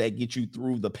songs that get you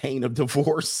through the pain of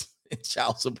divorce and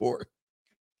child support?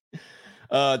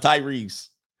 Tyrese.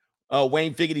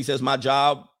 Wayne Figgity says, my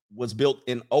job was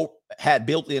had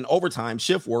built-in overtime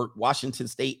shift work. Washington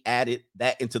State added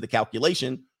that into the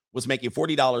calculation, was making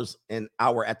 $40 an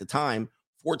hour at the time,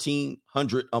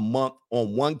 $1,400 a month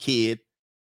on one kid,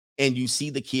 and you see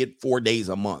the kid 4 days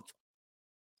a month.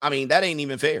 I mean, that ain't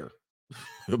even fair.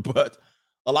 But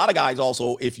a lot of guys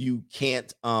also, if you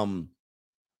can't, what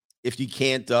do you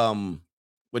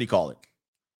call it?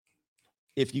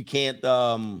 If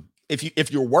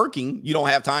you're working, you don't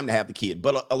have time to have the kid.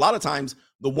 But a lot of times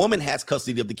the woman has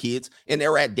custody of the kids and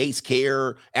they're at day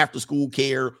care, after school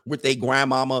care with their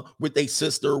grandmama, with their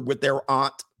sister, with their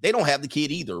aunt. They don't have the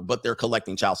kid either, but they're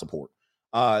collecting child support.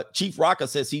 Chief Rocca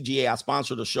says, CGA, I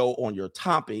sponsored a show on your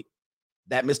topic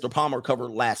that Mr. Palmer covered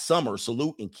last summer.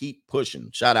 Salute and keep pushing.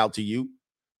 Shout out to you.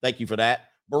 Thank you for that.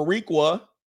 Bariqua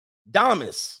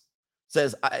Damas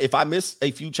says, if I miss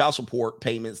a few child support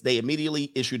payments, they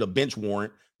immediately issued a bench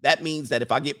warrant. That means that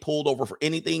if I get pulled over for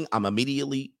anything, I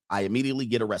immediately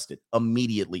get arrested.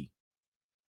 Immediately.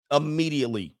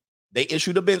 They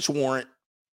issued a bench warrant.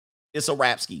 It's a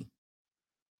rapski.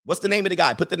 What's the name of the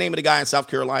guy? Put the name of the guy in South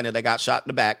Carolina that got shot in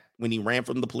the back when he ran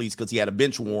from the police because he had a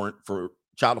bench warrant for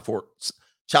child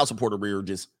support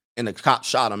arrearages, and the cop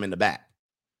shot him in the back.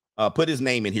 Put his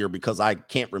name in here because I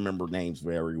can't remember names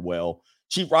very well.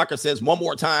 Chief Rocker says, one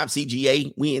more time,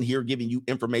 CGA, we in here giving you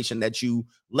information that you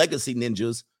legacy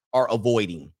ninjas are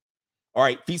avoiding. All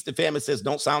right, Feast of Famine says,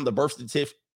 don't sign the birth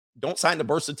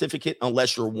certificate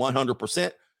unless you're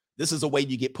 100%. This is a way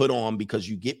you get put on because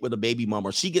you get with a baby mama,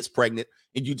 or she gets pregnant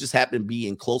and you just happen to be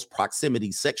in close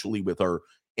proximity sexually with her.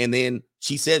 And then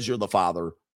she says you're the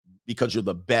father because you're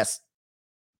the best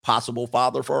possible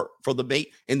father for the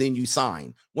mate. And then you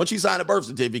sign. Once you sign a birth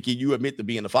certificate, you admit to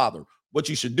being the father. What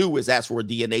you should do is ask for a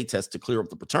DNA test to clear up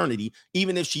the paternity,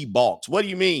 even if she balks. What do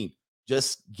you mean?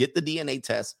 Just get the DNA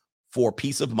test for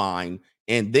peace of mind.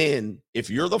 And then if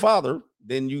you're the father,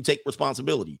 then you take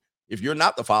responsibility. If you're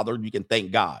not the father, you can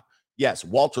thank God. Yes,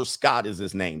 Walter Scott is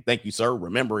his name. Thank you, sir.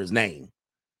 Remember his name.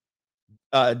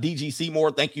 DG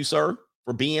Seymour, thank you, sir,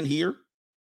 for being here.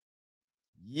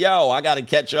 Yo, I got to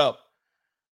catch up.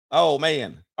 Oh,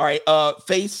 man. All right.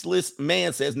 Faceless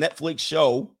Man says Netflix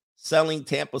show selling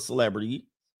Tampa celebrity,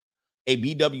 a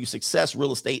BW success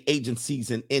real estate agent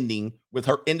season ending with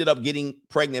her ended up getting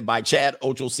pregnant by Chad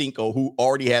Ochocinco, who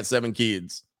already had 7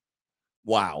 kids.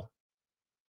 Wow.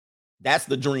 That's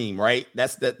the dream, right?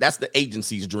 That's the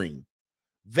agency's dream.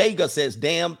 Vega says,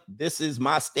 damn, this is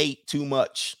my state too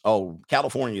much. Oh,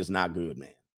 California is not good,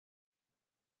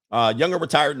 man. Younger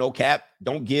retired, no cap.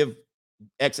 Don't give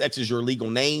XX's your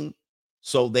legal name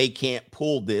so they can't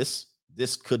pull this.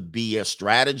 This could be a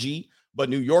strategy, but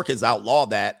New York has outlawed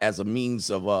that as a means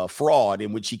of fraud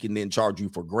in which he can then charge you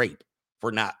for grape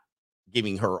for not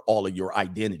giving her all of your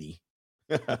identity.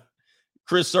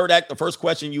 Chris Cerdak, the first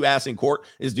question you ask in court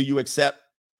is, do you accept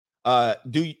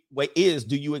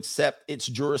its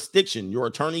jurisdiction? Your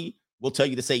attorney will tell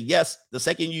you to say yes. The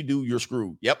second you do, you're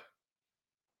screwed. Yep.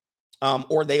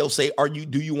 Or they'll say,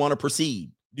 do you want to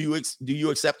proceed? Do you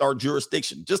accept our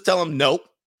jurisdiction? Just tell them nope.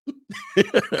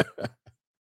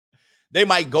 They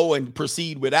might go and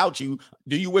proceed without you.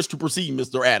 Do you wish to proceed,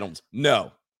 Mr. Adams?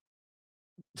 No.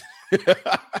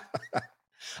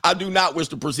 I do not wish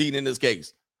to proceed in this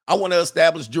case. I want to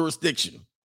establish jurisdiction.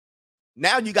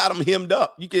 Now you got them hemmed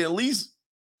up. You can at least,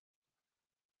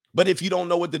 but if you don't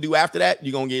know what to do after that,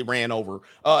 you're going to get ran over.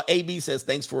 AB says,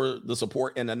 thanks for the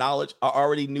support and the knowledge. I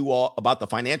already knew all about the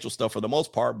financial stuff for the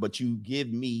most part, but you give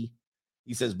me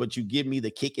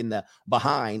the kick in the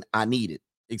behind. I need it.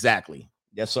 Exactly.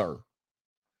 Yes, sir.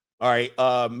 All right.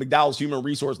 McDowell's Human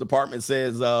Resource Department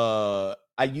says, I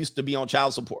used to be on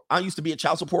child support. I used to be a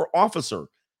child support officer.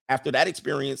 After that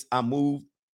experience, I moved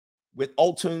with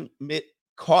ultimate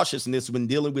cautiousness when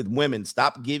dealing with women.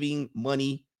 Stop giving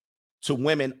money to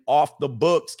women off the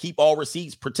books. Keep all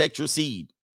receipts. Protect your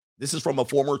seed. This is from a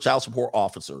former child support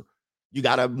officer. You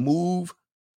got to move.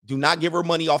 Do not give her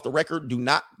money off the record. Do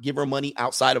not give her money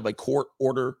outside of a court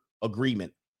order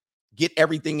agreement. Get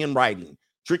everything in writing.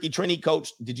 Tricky Trini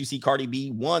coach, did you see Cardi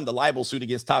B won the libel suit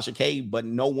against Tasha K, but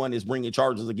no one is bringing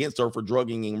charges against her for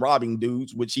drugging and robbing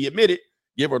dudes, which she admitted.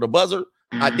 Give her the buzzer.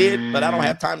 I did, but I don't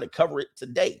have time to cover it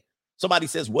today. Somebody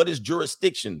says, what is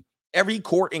jurisdiction? Every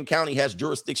court and county has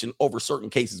jurisdiction over certain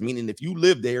cases, meaning if you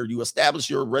live there, you establish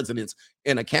your residence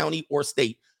in a county or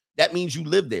state. That means you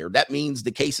live there. That means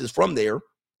the case is from there.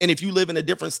 And if you live in a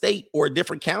different state or a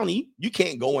different county, you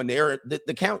can't go in there.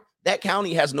 That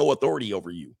county has no authority over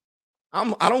you.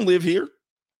 I don't live here,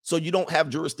 so you don't have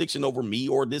jurisdiction over me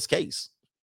or this case.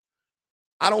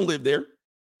 I don't live there.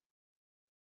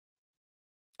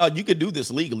 You could do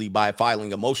this legally by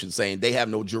filing a motion saying they have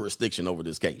no jurisdiction over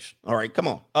this case. All right, come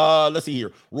on. Let's see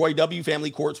here. Roy W.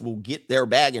 Family courts will get their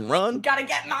bag and run. Gotta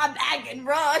get my bag and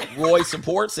run. Roy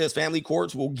Support says family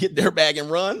courts will get their bag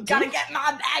and run. Gotta get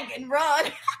my bag and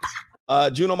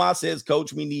run. Juno Ma says,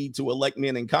 Coach, we need to elect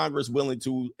men in Congress willing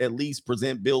to at least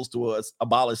present bills to us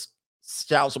abolish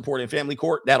child support and family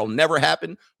court. That'll never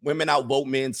happen. Women outvote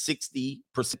men 60%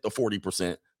 to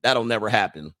 40%. That'll never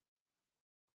happen.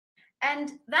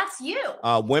 And that's you.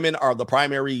 Women are the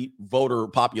primary voter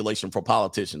population for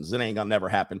politicians. It ain't gonna never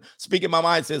happen. Speaking my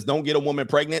mind says, don't get a woman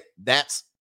pregnant. That's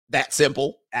that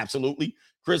simple. Absolutely.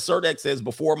 Chris Cerdak says,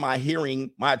 before my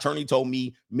hearing, my attorney told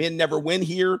me men never win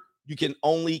here. You can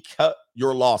only cut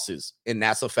your losses. And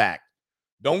that's a fact.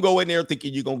 Don't go in there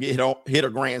thinking you're going to hit a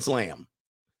grand slam.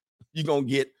 You're going to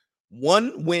get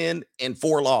 1 win and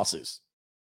 4 losses.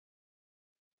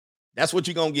 That's what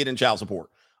you're going to get in child support.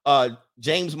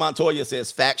 James Montoya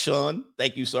says, fact, Sean.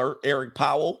 Thank you, sir. Eric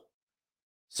Powell.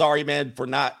 Sorry, man, for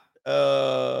not.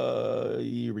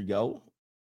 Here we go.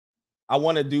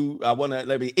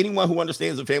 Anyone who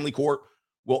understands the family court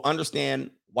will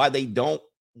understand why they don't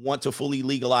want to fully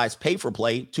legalize pay for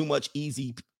play. Too much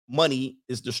easy money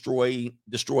is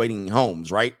destroying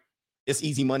homes, right? It's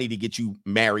easy money to get you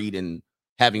married and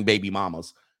having baby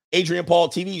mamas. Adrian Paul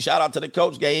TV, shout out to the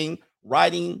coach gang,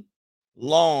 riding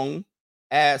long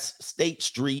ass State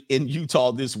Street in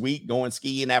Utah this week, going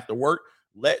skiing after work.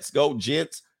 Let's go,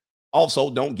 gents. Also,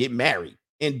 don't get married.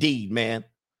 Indeed, man.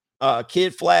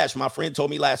 Kid Flash, my friend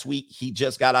told me last week he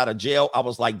just got out of jail. I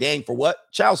was like, dang, for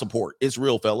what? Child support. It's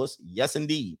real, fellas. Yes,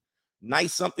 indeed.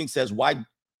 Nice something says, why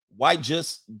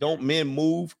just don't men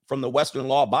move from the Western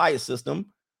law bias system?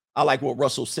 I like what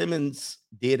Russell Simmons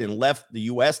did and left the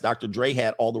U.S. Dr. Dre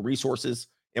had all the resources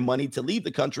and money to leave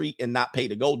the country and not pay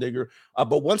the gold digger.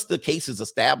 But once the case is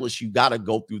established, you got to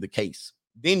go through the case.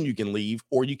 Then you can leave,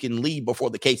 or you can leave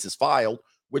before the case is filed,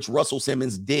 which Russell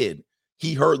Simmons did.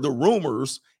 He heard the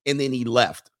rumors and then he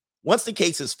left. Once the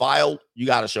case is filed, you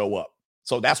got to show up.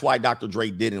 So that's why Dr.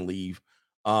 Dre didn't leave,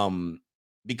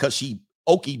 because she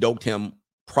okey-doked him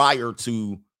prior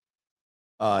to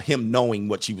him knowing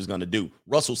what she was going to do.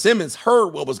 Russell Simmons heard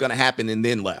what was going to happen and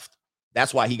then left.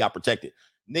 That's why he got protected.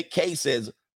 Nick K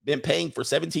says, been paying for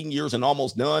 17 years and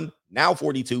almost done. Now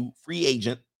 42, free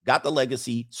agent, got the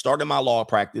legacy, started my law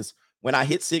practice. When I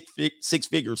hit six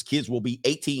figures, kids will be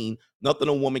 18. Nothing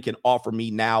a woman can offer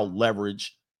me now.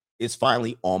 Leverage is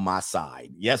finally on my side.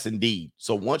 Yes, indeed.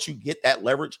 So once you get that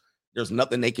leverage, there's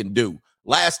nothing they can do.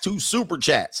 Last two super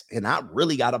chats, and I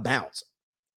really got to bounce.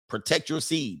 Protect your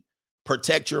seed.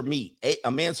 Protect your meat. A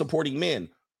man supporting men.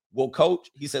 Well, coach,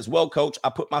 he says, well, coach,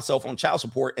 I put myself on child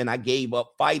support and I gave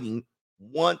up fighting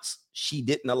once she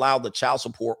didn't allow the child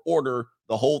support order.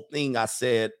 The whole thing, I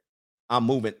said, I'm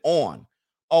moving on.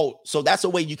 Oh, so that's a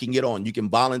way you can get on. You can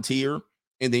volunteer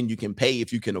and then you can pay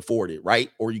if you can afford it,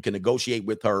 right? Or you can negotiate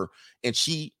with her. And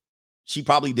she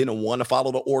probably didn't want to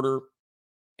follow the order,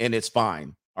 and it's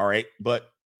fine. All right. But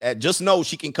just know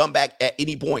she can come back at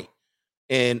any point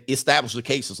and establish the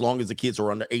case as long as the kids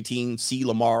are under 18. See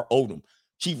Lamar Odom.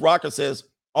 Chief Rocker says,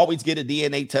 always get a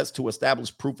DNA test to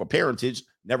establish proof of parentage.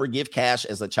 Never give cash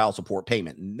as a child support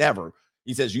payment. Never.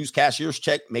 He says, use cashier's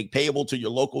check, make payable to your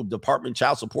local department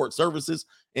child support services.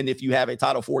 And if you have a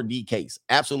Title IV case,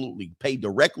 absolutely pay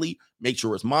directly, make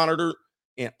sure it's monitored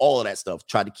and all of that stuff.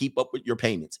 Try to keep up with your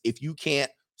payments. If you can't,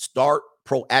 start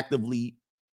proactively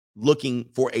looking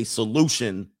for a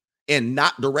solution and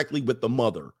not directly with the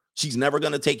mother. She's never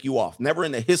going to take you off. Never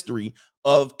in the history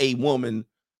of a woman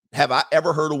have I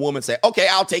ever heard a woman say, okay,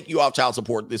 I'll take you off child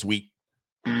support this week.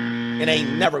 It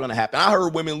ain't never going to happen. I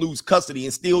heard women lose custody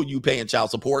and still you paying child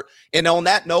support. And on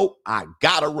that note, I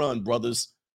got to run, brothers.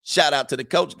 Shout out to the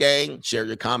coach gang. Share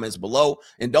your comments below.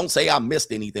 And don't say I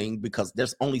missed anything, because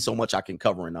there's only so much I can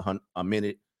cover in a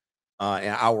minute,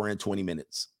 an hour and 20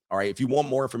 minutes. All right. If you want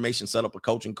more information, set up a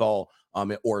coaching call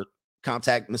or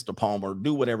contact Mr. Palmer.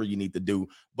 Do whatever you need to do.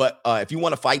 But if you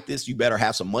want to fight this, you better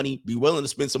have some money. Be willing to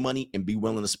spend some money and be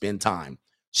willing to spend time.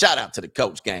 Shout out to the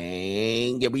coach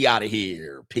gang. Get we out of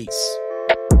here. Peace.